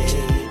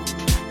 babe.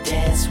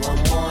 Dance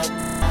one more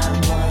time,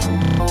 one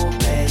more,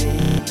 baby.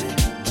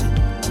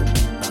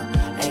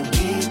 And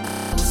get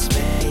close,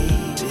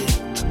 baby.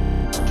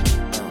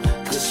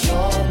 'Cause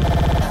you're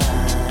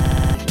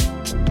mine.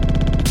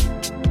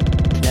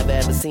 Never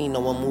ever seen no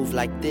one move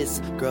like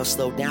this. Girl,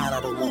 slow down,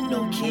 I don't want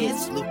no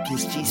kids.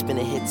 Lucas G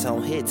spinning hits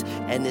on hits.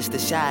 And it's the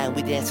shy and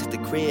we dance at the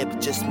crib.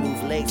 Just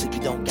move legs if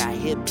you don't got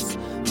hips.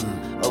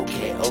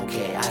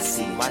 Okay, I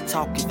see. Why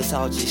talk if it's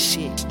all just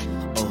shit?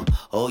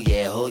 Oh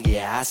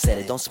yeah, I said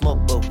it. Don't smoke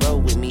but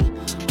roll with me.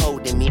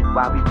 Holding me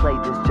while we play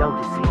this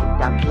Jodeci.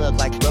 Got plug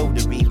like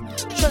rotary.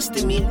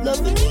 Trusting me,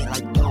 loving me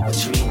like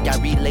poetry.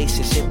 Got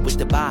relationship with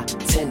the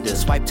bartender.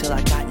 Swipe till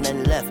I got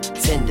nothing left.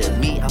 Tender.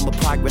 Me, I'm a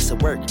progress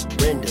at work.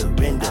 Render.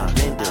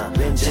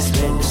 Just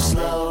render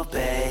slow,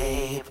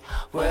 babe.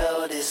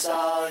 World is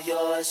all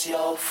yours,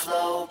 your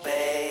flow,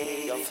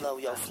 babe. Your flow.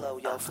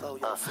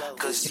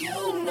 'Cause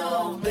you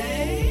know,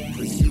 babe.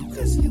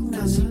 'Cause you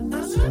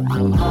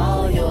I'm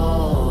all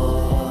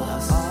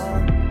yours.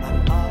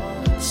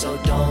 So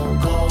don't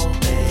go,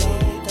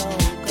 babe.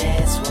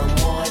 Dance one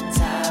more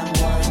time,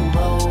 one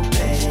more,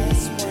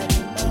 babe.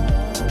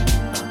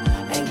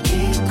 And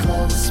get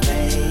close,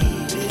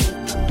 baby.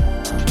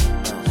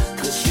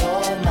 'Cause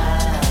you're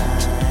mine.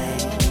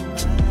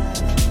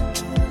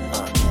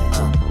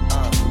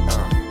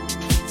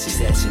 She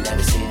said she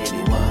never seen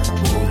anyone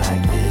move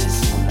like this.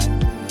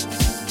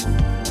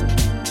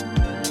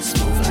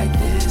 Smooth like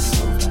this.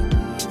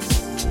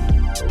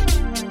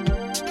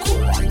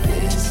 Cool like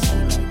this.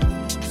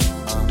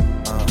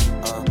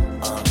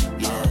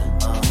 Yeah.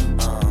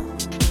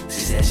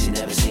 She said she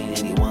never seen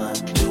anyone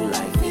do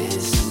like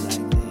this.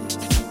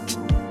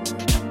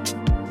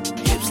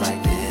 Hips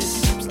like this.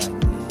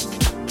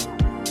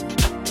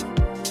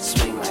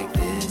 Swing like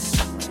this.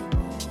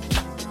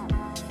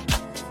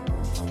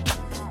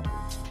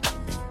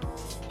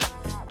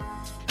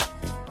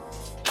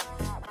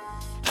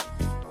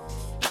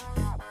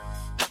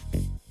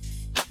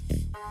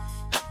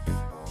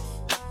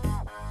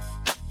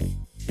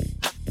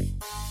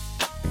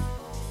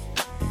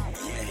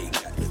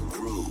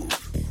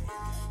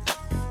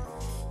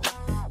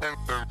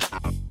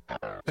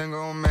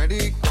 Tengo un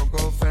Mary,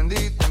 Coco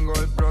Fendi, tengo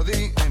el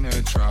Brody en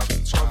el trap.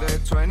 Soy de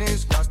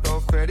 20s,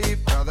 gasto Ferry,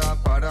 Prada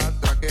para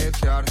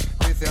traquetear.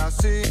 Dice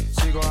así,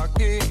 sigo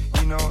aquí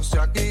y no se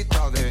ha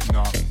quitado de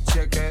no. Si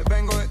es que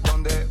vengo es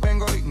donde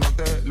vengo y no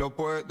te lo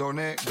puedo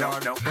negar.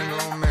 Tengo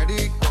un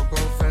Mary, Coco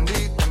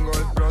Fendi, tengo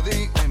el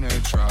Brody en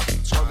el trap.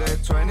 Soy de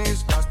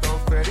 20s, gasto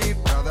Ferry,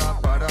 Prada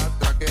para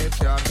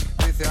traquetear.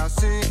 Dice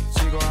así,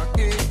 sigo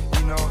aquí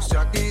y no se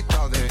ha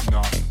quitado de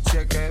no. Si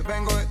es que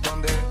vengo es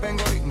donde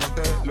vengo y no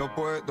te lo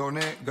puedo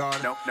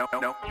negar. No.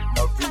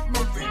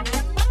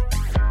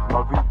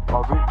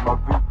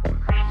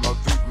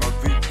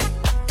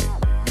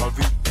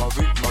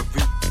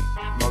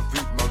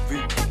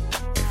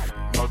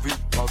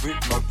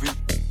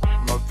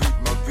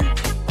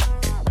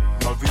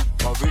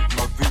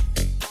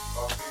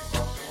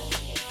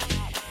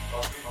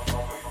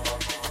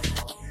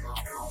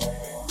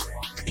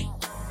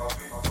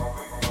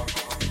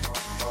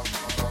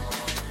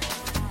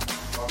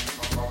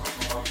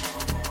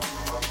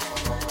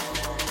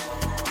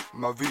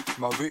 Ma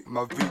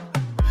vie.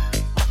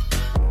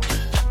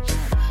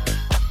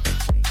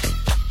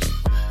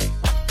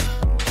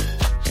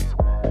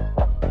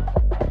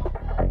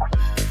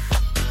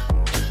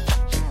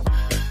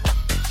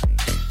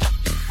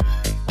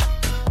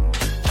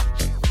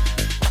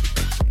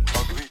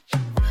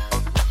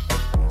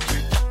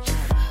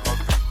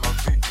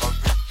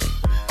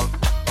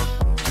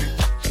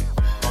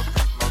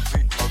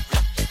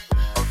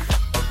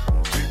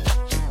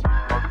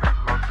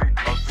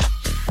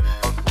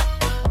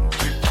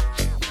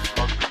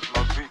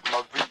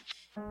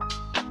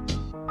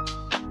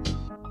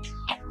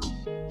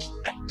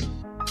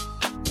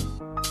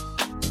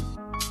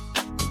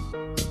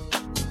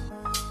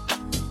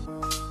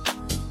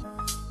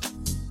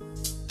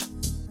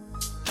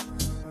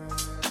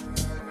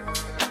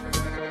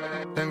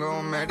 Tengo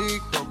un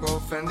Mary, Coco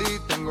Fendi,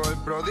 tengo el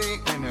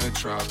Brody en el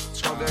trap.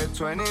 Soy de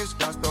 20s,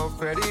 gasto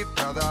Ferry,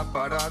 Prada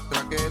para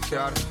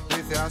traquetear.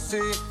 Dice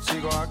así,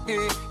 sigo aquí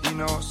y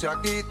no se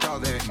ha quitado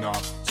de no.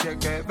 Si es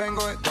que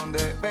vengo es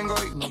donde vengo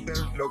y no te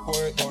lo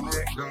puedo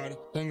negar.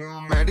 Tengo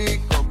un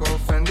Mary, Coco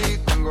Fendi,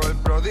 tengo el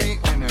Brody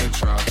en el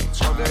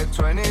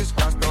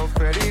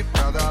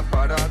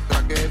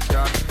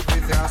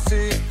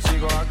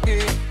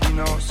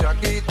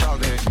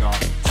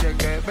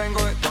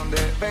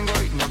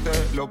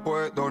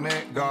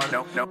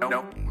Ma vie,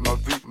 ma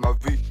vie, ma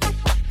vie,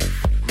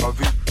 ma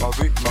vie, ma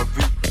vie, ma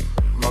vie,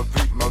 ma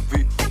vie, ma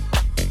vie,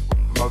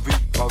 ma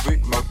vie, ma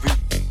vie, ma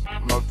vie,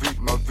 ma vie,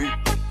 ma vie,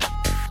 ma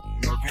vie,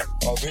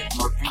 ma vie,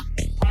 ma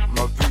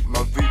vie,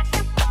 ma vie,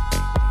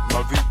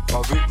 ma vie,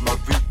 ma vie, ma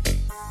vie.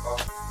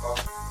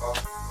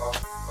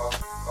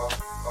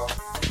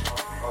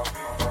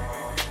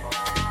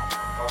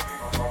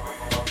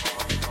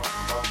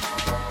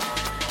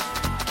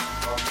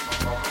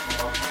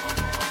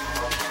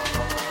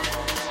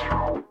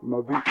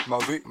 Ma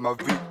vie, ma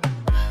vie.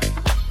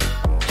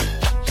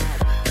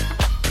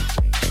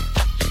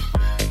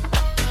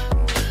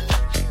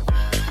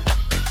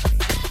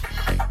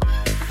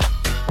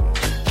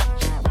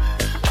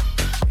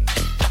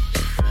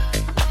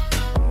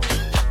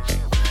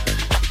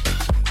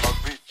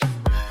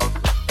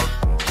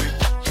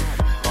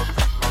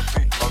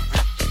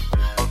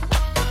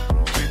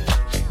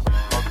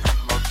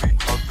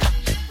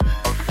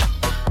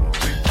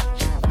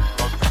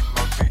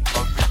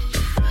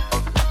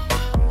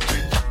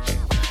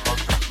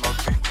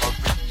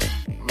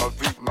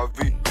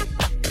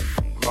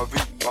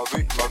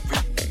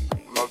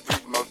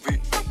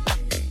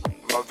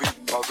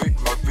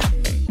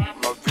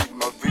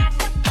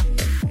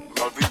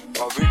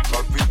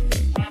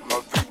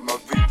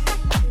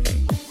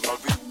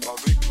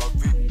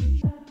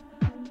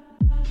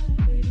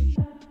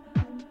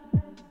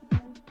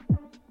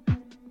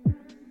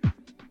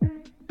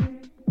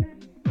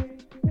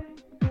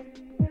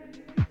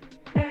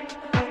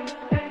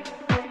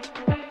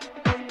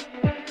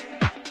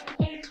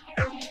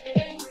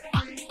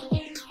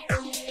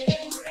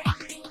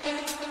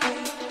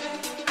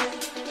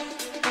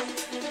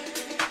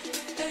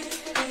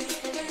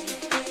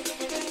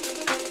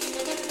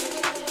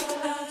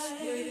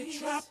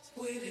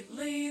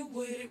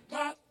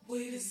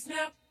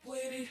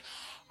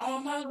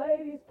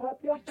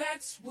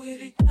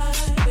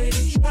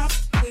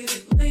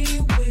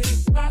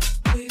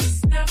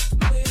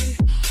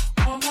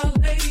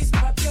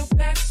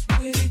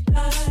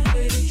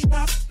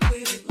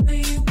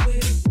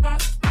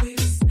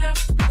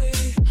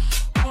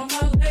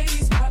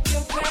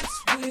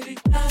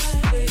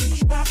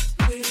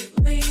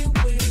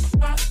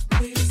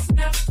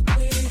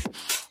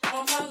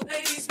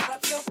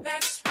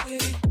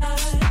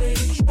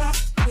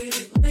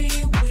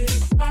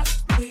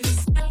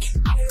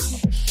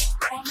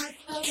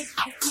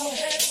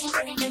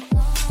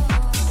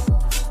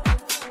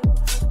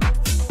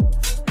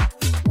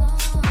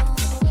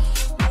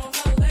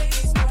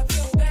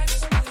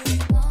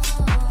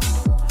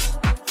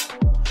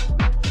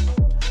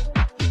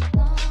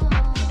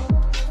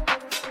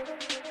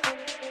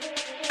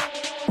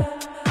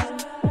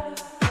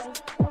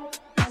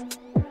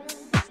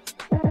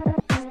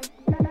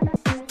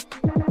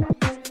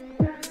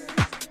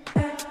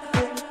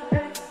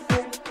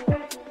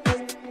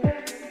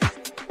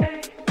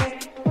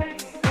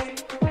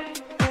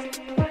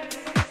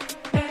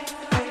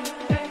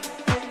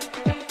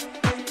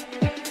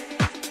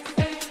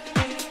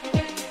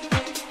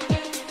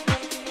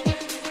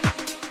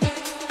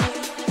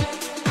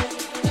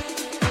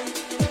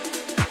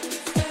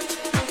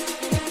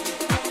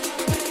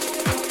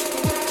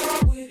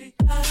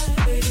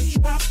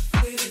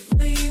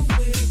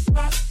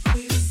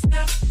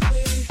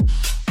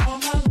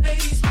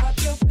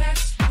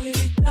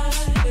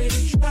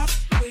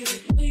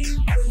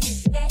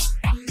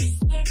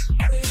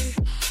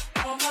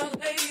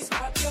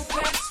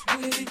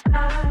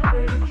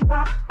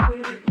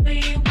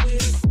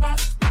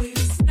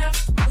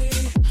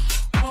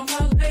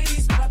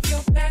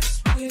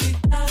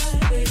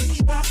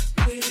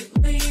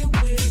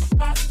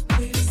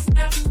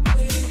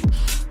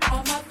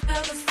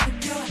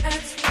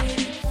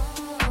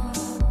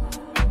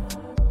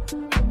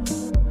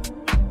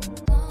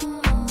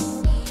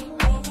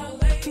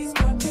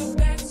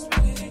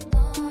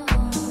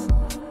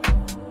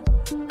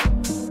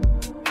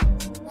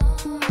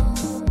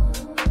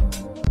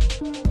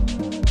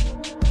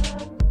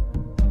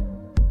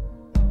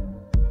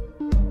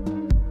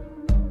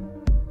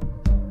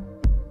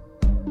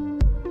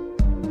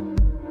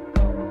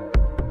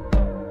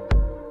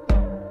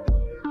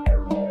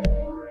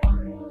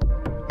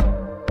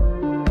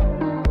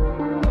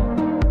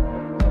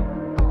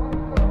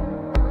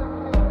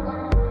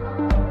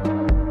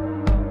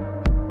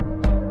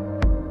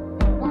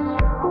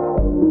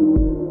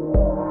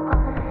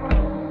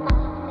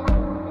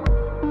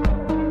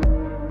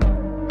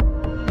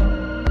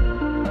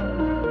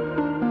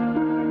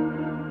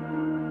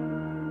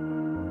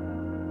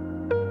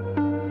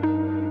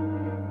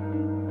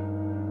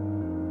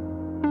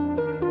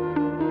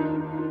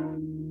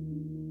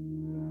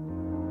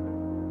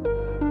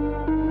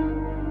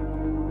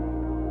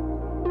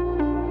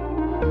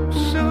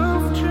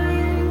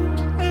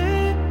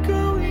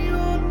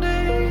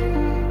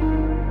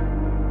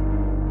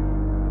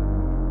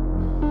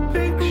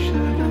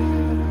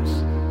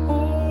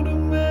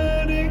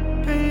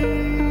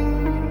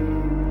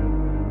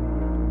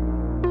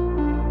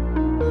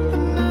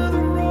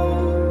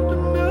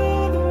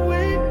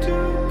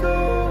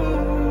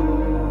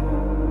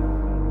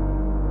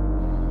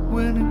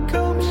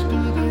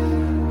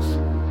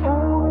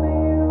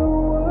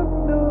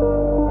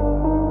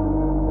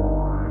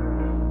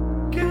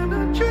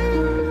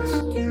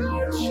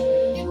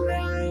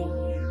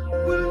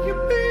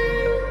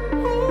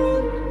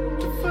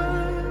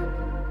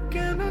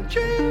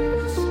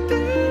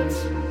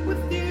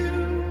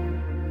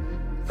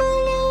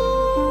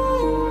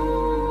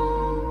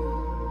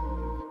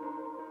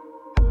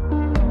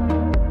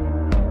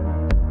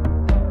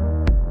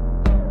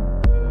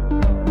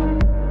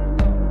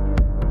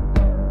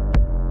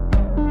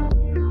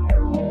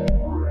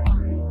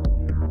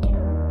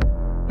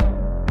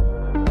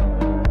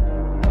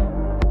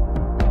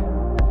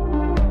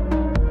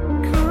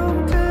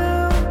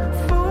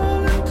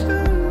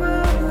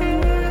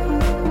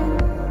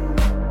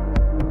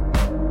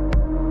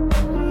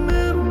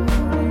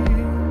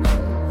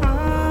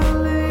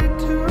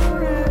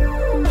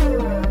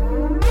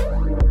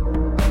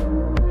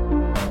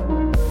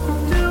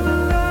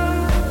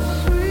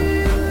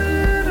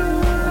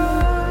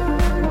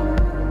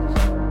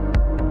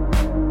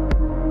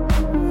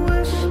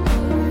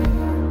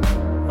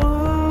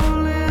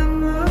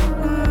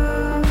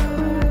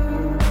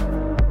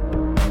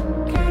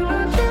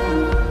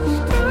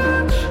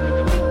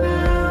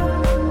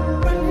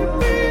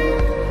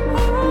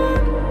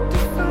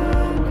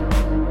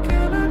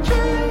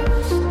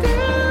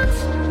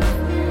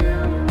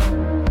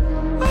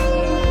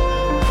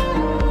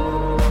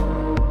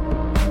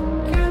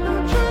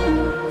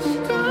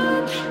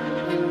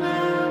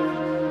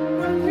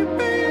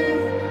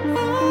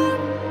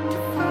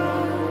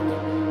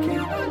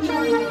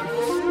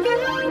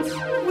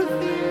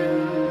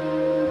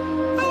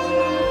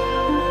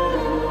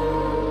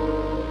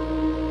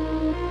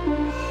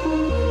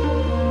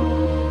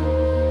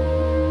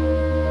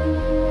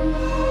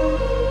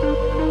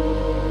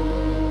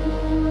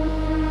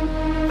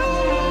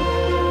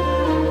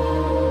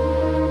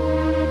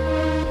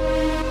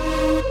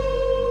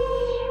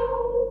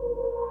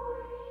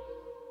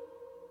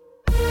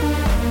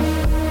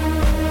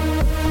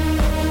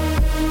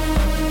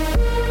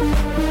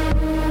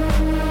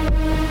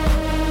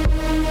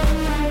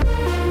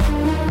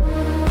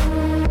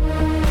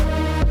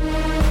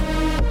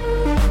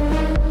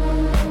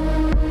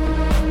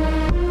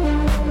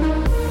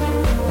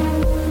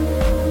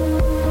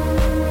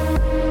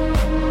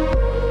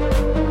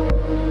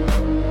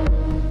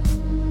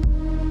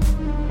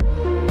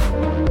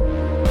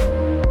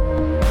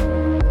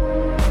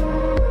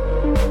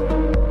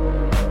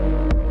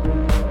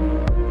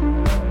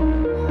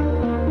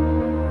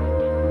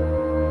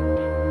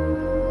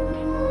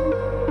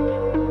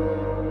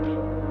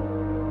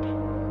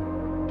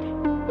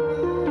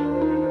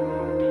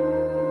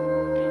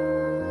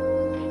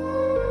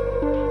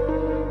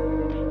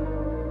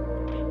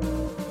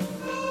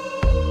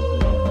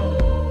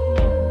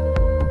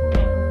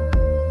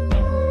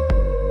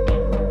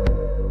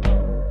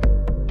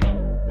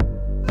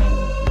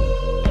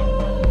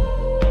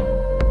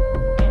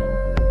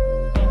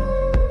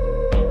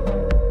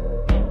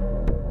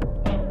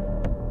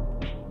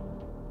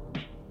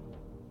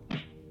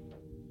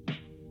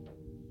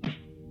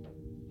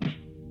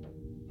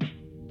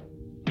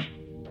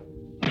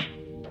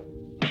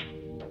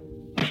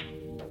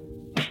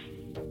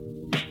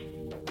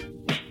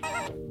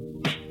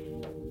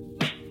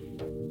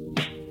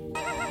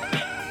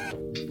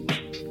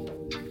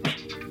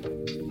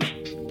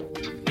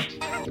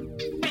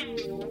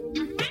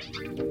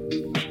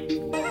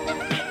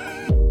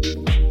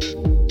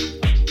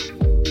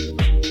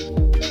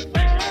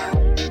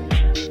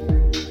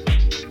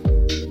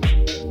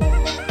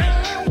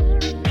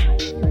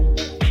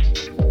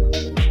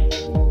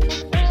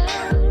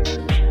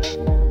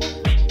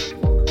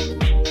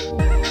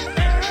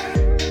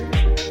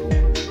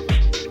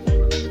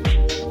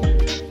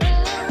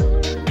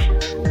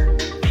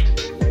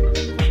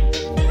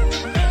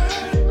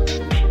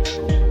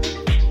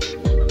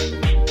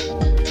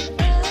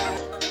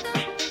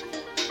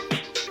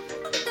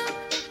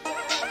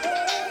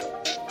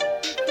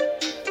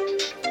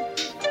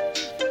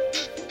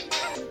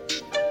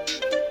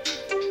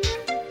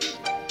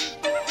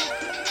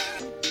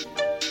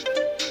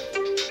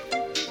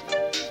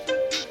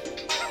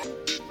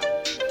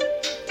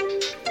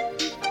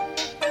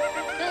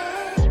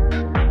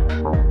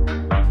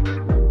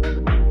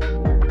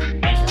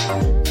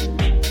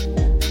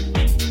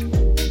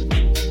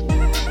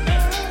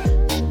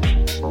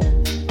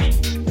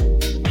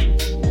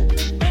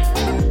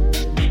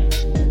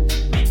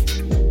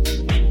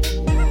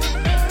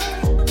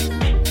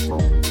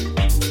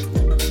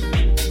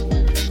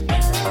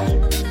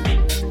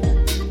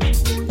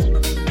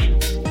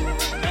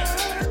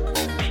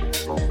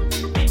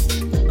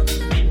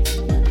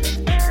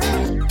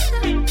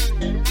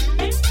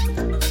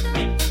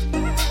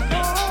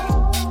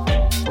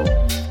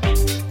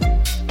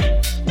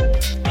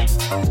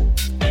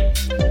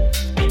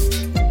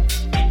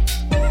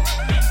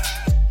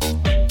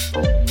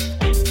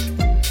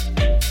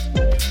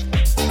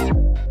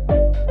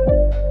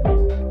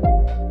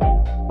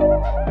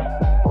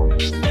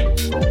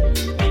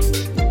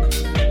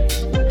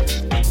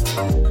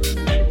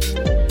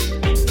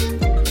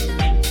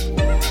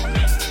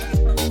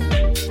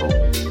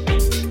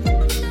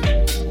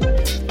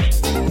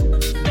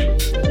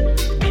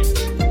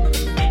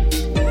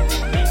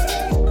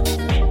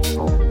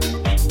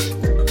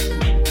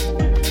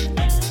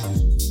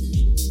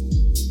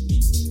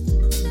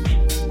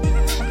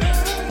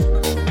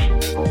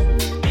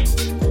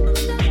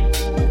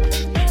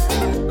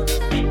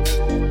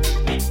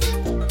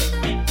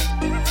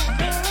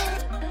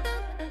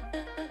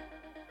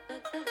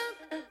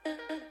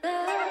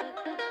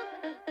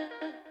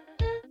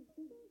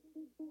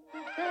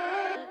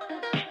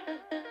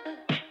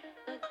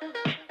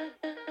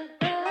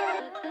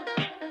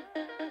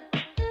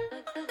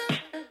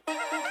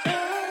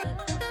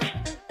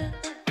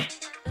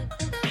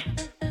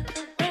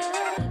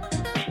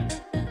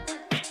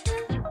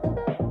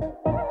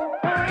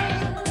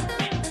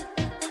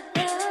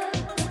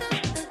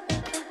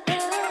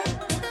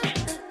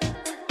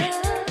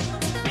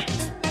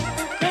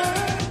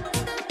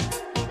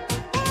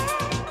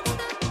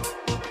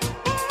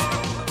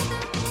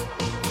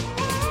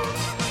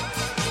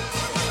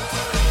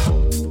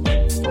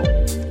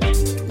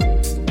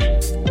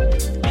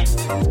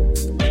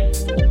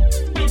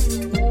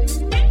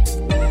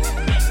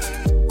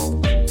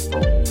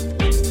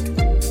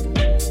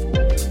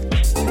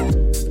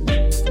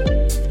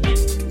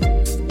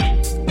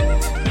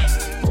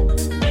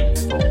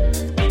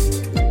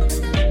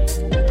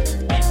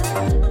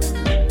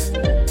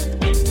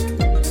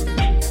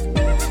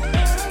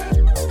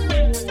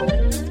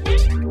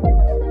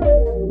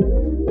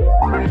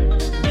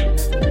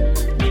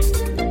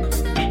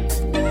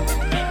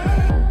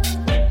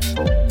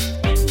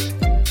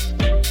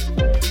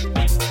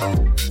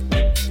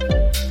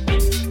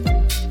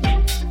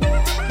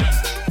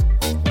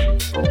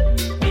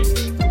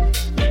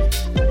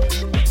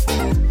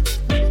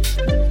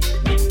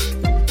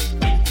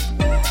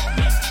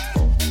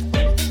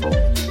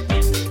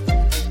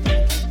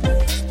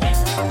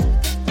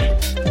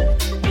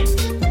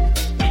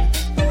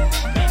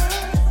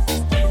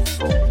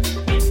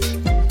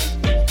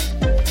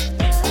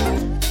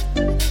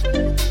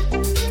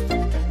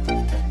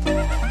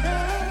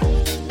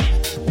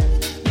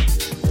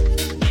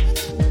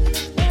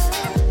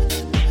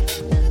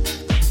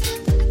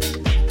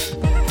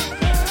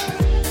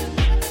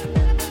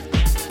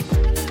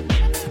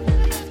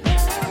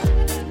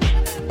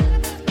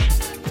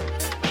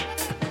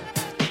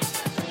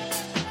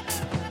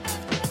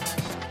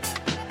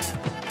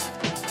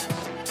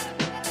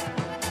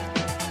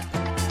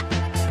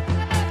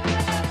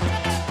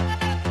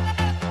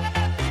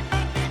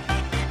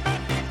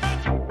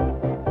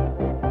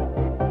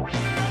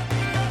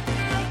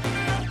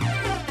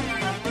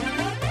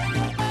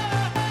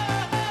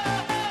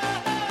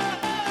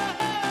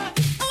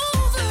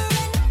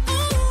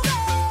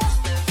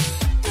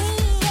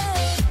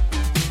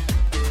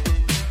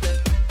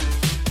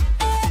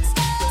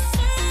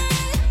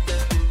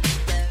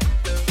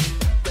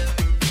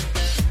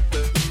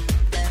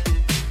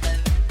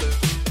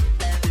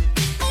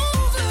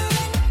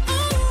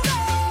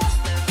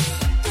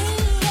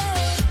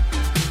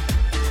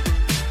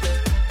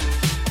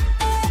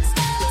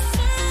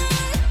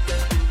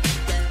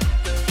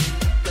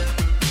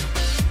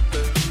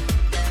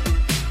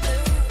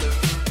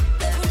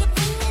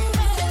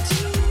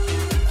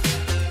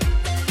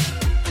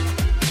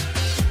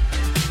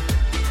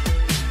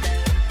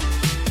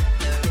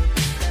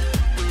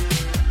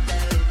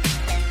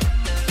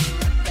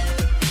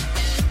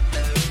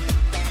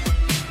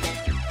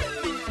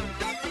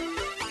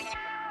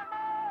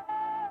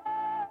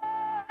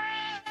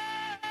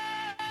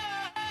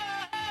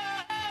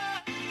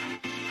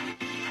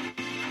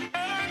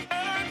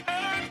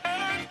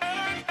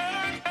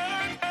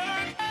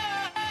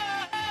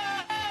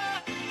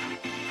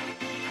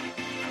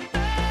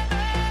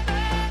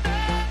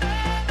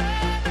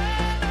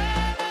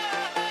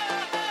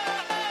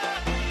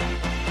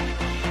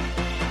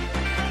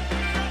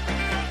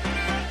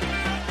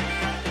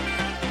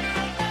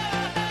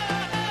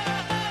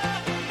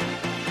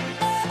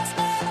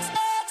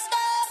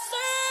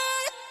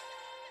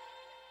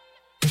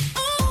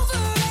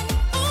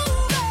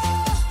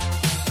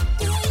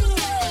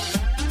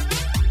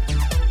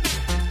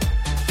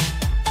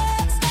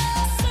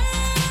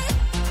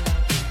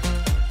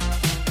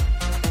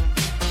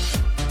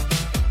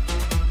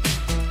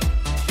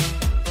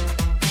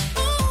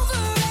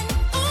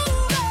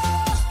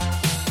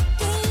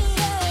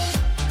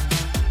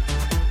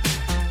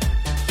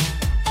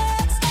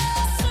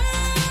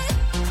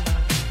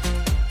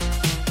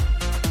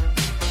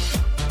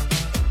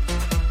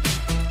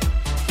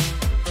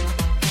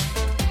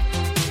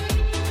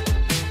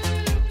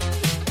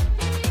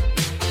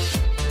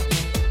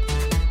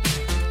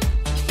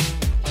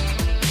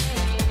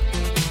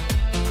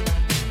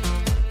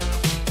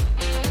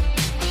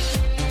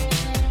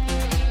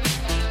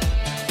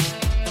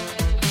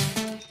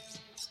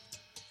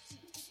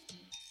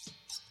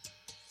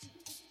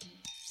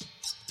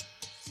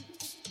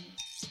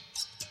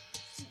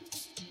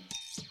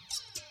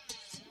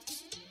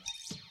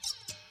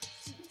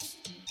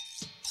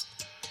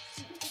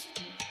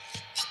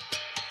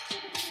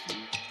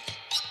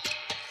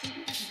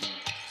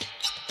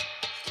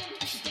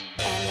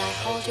 I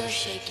hold your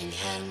shaking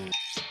hand.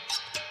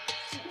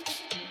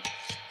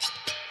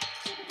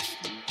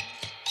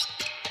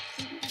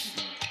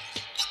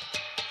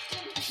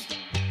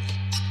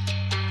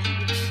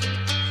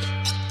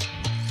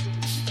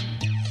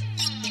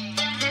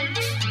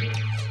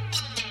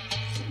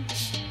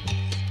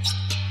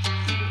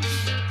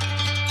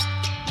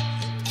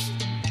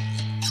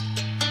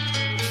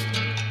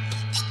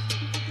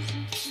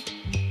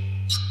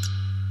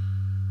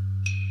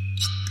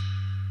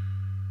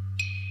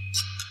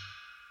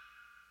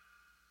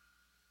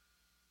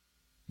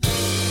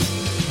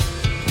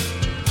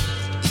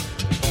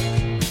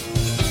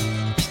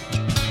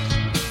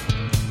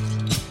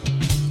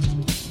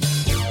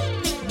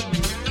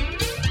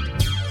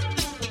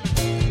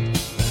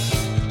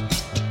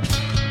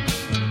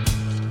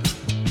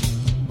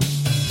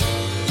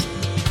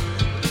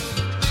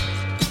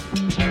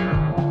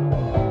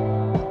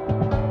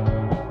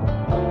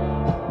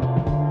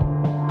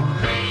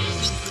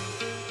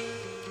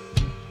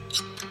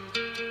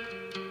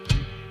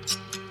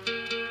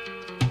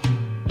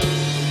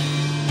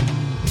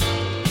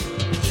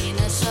 In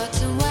a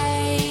certain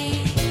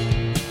way,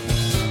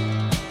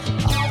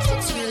 all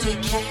things will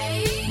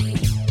decay,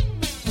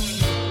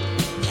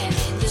 and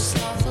in this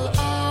awful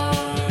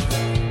hour,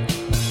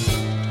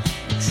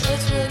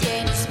 truth will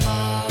gain its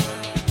power,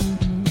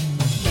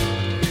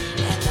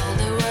 and all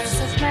the words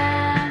of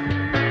man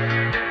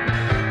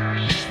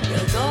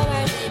will go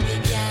where they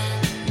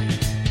began.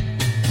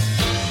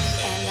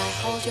 And I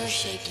hold your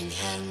shaking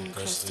hand,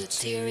 cross the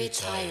teary,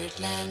 tired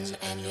land,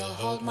 and you'll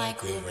hold my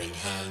quivering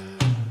hand.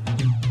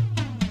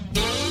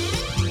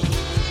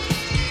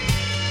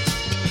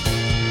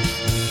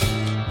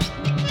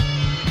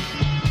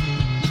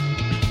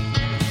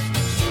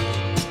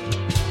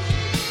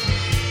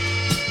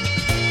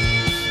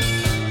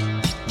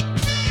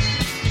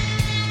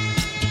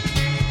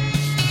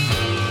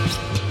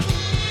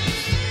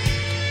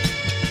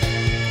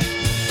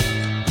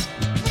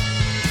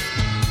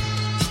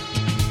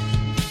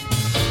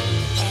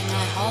 And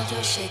I hold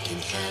your shaking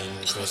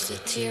hand, cross the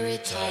teary,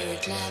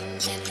 tired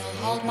land, and you'll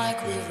hold my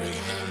quivering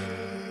hand.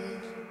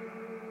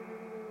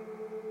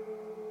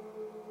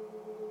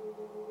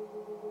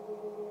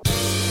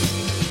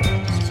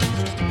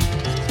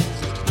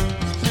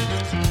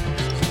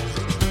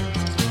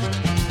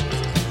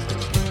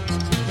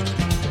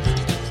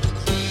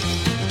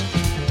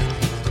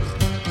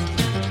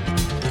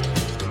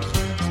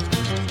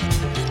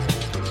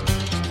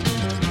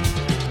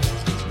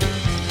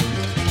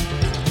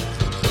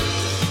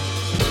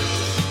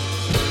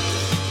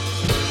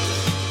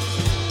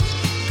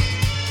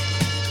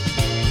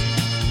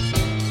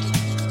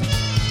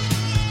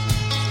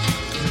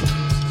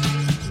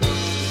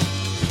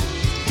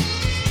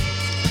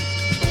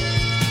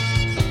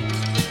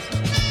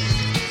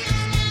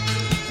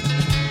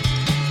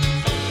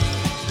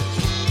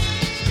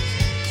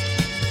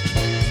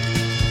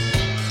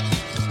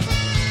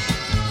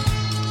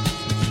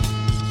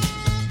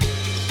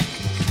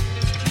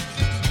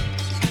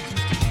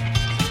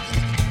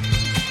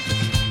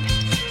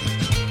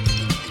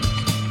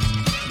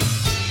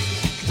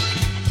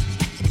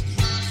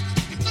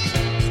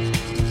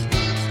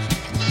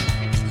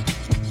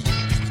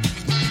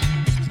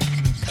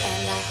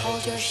 And I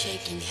hold your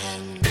shaking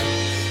hand.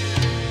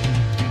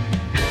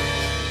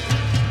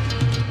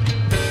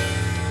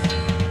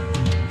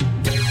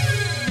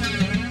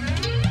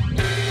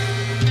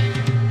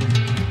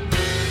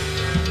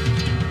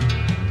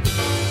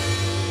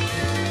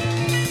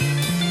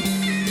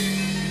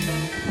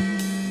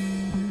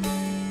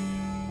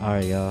 All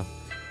right, y'all.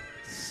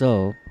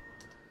 So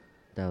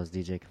that was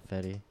DJ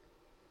Confetti.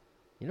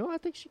 You know, I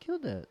think she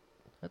killed that.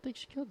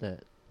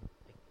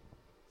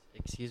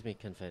 Excuse me,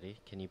 Confetti.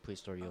 Can you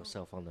please throw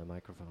yourself on the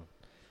microphone?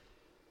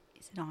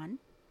 Is it on?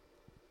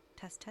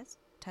 Test, test,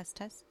 test,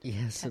 test.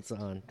 Yes, it's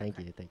Test. on. Thank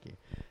Okay. you.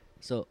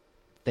 So,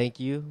 thank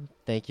you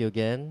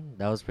again.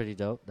 That was pretty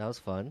dope. That was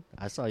fun.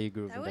 I saw you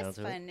grooving That down was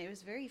to fun. It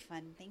was very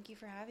fun. Thank you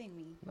for having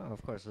me. it. No,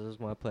 of course, it was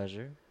my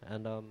pleasure.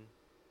 And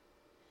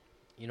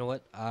you know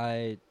what?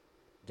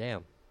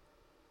 Damn,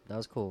 that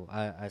was cool.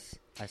 I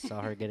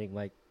saw her getting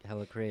like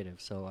hella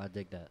creative, so I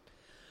dig that.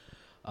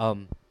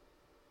 All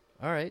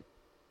right.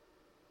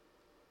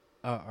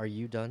 Are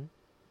you done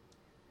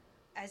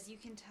As you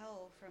can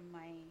tell from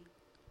my,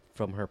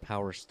 from her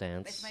power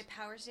stance? it's my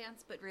power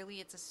stance, but really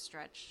it's a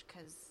stretch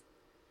because,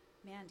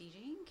 man,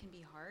 DJing can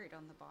be hard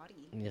on the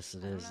body. Yes, it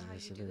I don't is. know how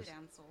Yes, you it do is. it,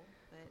 Ansel,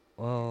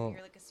 but Well,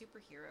 you're like a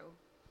superhero.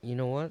 you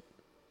know what?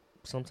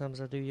 Sometimes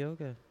I do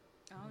yoga.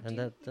 Oh, And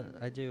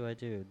do I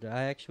do.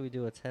 I actually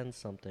do attend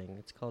something.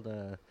 It's called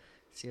a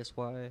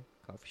CSY,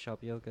 Coffee Shop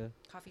Yoga.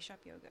 Coffee shop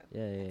yoga.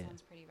 Yeah, yeah, That yeah.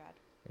 sounds pretty rad.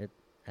 It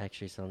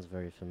actually sounds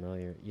very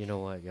familiar. You know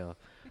what, yo?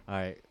 All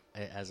right,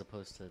 as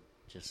opposed to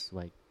just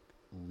like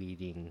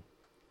leading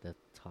the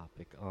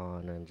topic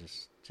on and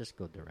just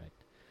go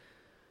direct.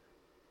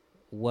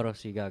 What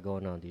else you got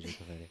going on, DJ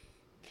Confetti?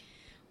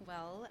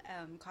 Well,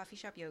 Coffee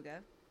Shop Yoga,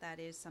 that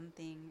is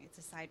something, it's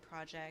a side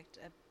project,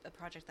 a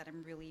project that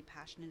I'm really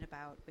passionate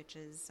about, which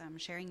is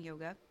sharing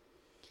yoga.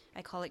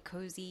 I call it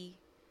cozy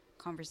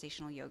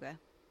conversational yoga.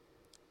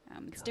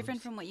 It's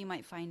different from what you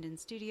might find in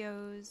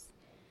studios,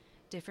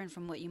 different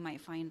from what you might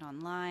find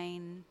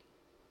online,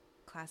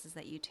 classes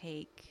that you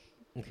take.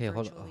 Okay,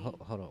 hold virtually. on,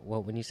 hold on.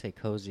 Well, when you say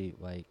cozy,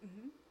 like,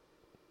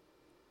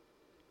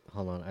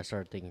 hold on, I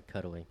started thinking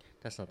cuddling.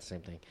 That's not the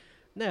same thing.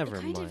 Never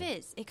It mind. kind of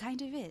is. It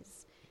kind of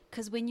is.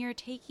 Because when you're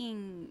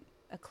taking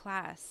a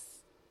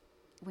class,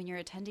 when you're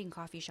attending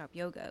coffee shop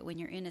yoga, when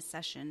you're in a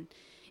session,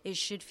 it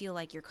should feel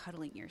like you're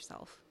cuddling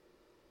yourself.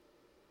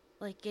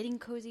 Like getting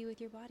cozy with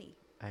your body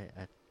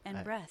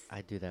and breath.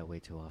 I do that way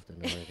too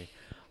often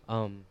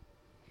already.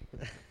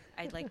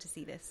 I'd like to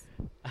see this.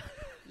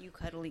 You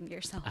cuddling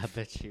yourself. I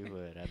bet you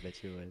would. I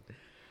bet you would.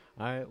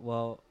 All right.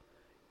 Well,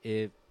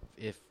 if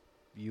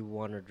you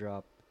want to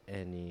drop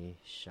any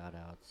shout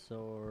outs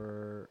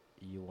or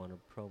you want to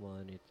promo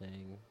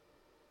anything,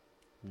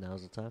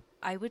 now's the time.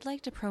 I would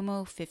like to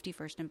promo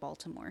 51st in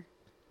Baltimore.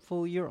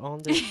 Fool, you're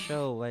on this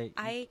show. Like,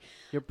 I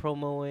you're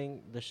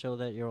promoting the show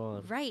that you're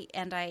on. Right,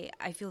 and I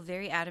feel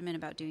very adamant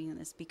about doing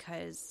this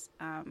because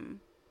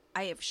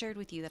I have shared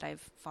with you that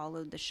I've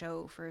followed the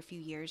show for a few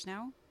years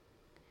now.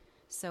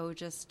 So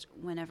just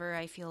whenever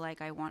I feel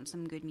like I want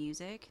some good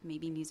music,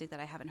 maybe music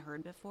that I haven't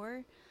heard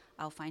before,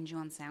 I'll find you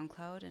on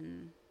SoundCloud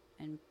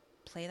and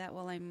play that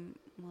while I'm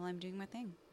doing my thing.